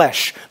himself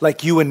flesh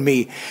like you and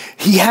me.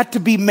 He had to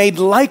be made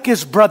like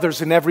his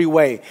brothers in every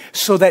way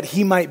so that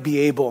he might be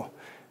able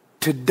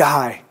to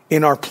die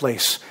in our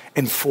place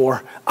and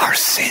for our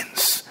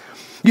sins.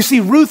 You see,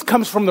 Ruth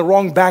comes from the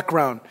wrong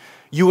background.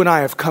 You and I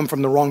have come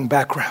from the wrong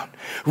background.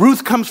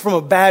 Ruth comes from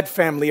a bad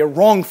family, a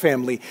wrong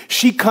family.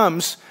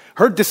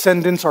 Her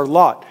descendants are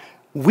Lot.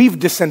 We've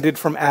descended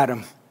from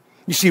Adam.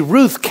 You see,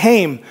 Ruth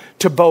came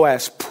to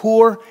Boaz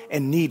poor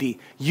and needy.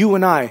 You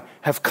and I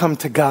have come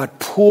to God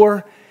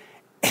poor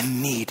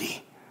and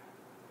needy.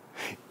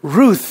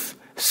 Ruth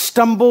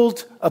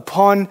stumbled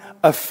upon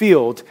a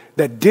field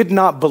that did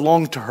not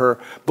belong to her,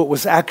 but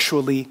was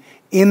actually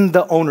in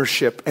the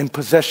ownership and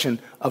possession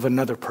of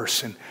another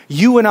person.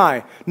 You and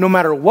I, no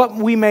matter what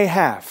we may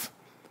have,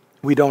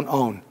 we don't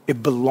own.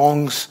 It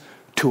belongs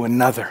to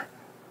another.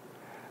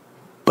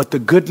 But the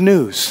good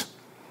news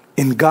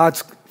in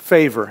God's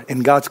favor,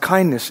 in God's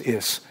kindness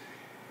is,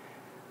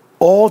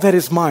 all that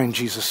is mine,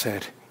 Jesus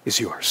said,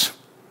 is yours.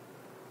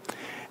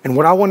 And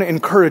what I want to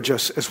encourage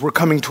us as we're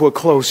coming to a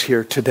close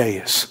here today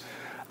is,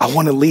 I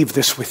want to leave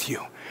this with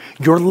you.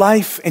 Your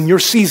life and your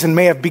season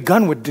may have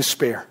begun with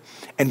despair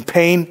and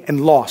pain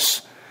and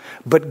loss,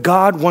 but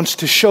God wants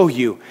to show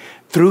you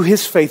through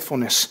his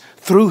faithfulness,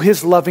 through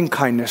his loving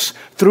kindness,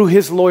 through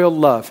his loyal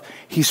love,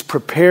 he's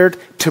prepared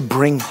to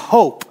bring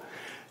hope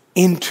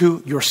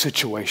into your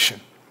situation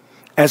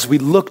as we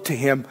look to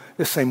him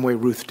the same way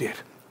Ruth did.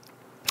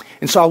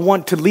 And so I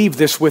want to leave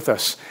this with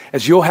us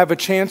as you'll have a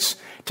chance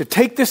to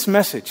take this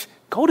message,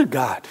 go to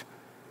God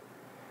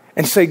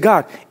and say,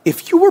 God,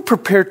 if you were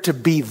prepared to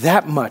be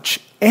that much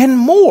and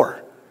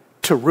more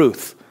to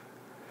Ruth,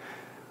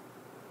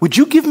 would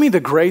you give me the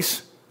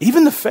grace,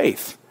 even the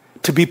faith,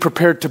 to be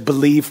prepared to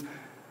believe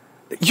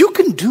that you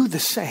can do the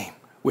same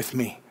with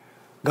me?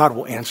 God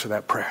will answer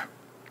that prayer.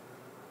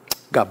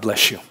 God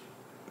bless you.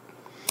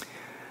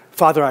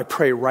 Father, I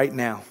pray right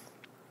now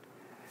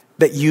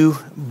that you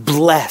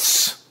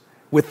bless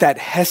with that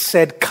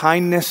hesed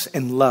kindness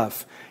and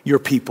love your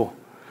people.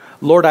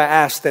 Lord, I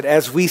ask that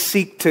as we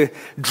seek to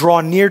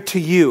draw near to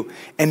you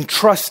and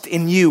trust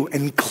in you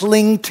and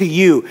cling to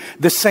you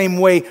the same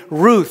way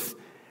Ruth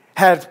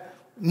had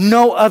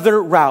no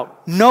other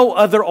route, no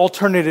other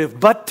alternative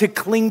but to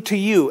cling to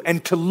you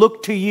and to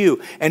look to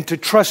you and to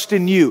trust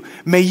in you,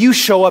 may you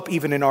show up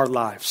even in our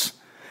lives.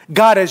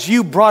 God, as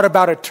you brought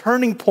about a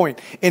turning point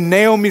in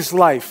Naomi's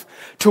life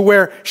to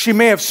where she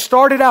may have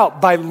started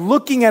out by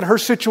looking at her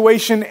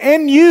situation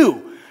and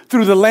you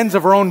through the lens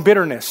of her own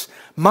bitterness,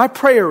 my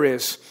prayer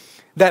is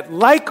that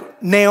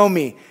like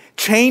Naomi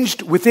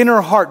changed within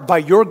her heart by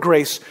your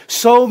grace,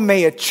 so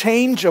may a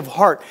change of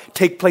heart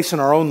take place in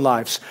our own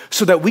lives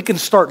so that we can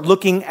start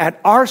looking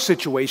at our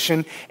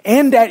situation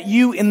and at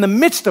you in the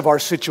midst of our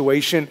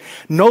situation,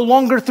 no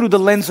longer through the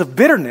lens of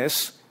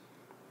bitterness,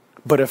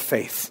 but of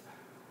faith.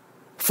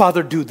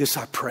 Father, do this,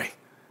 I pray.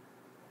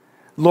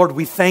 Lord,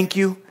 we thank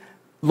you.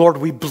 Lord,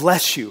 we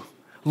bless you.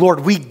 Lord,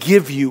 we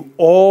give you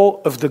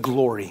all of the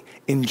glory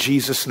in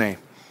Jesus' name.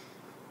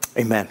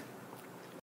 Amen.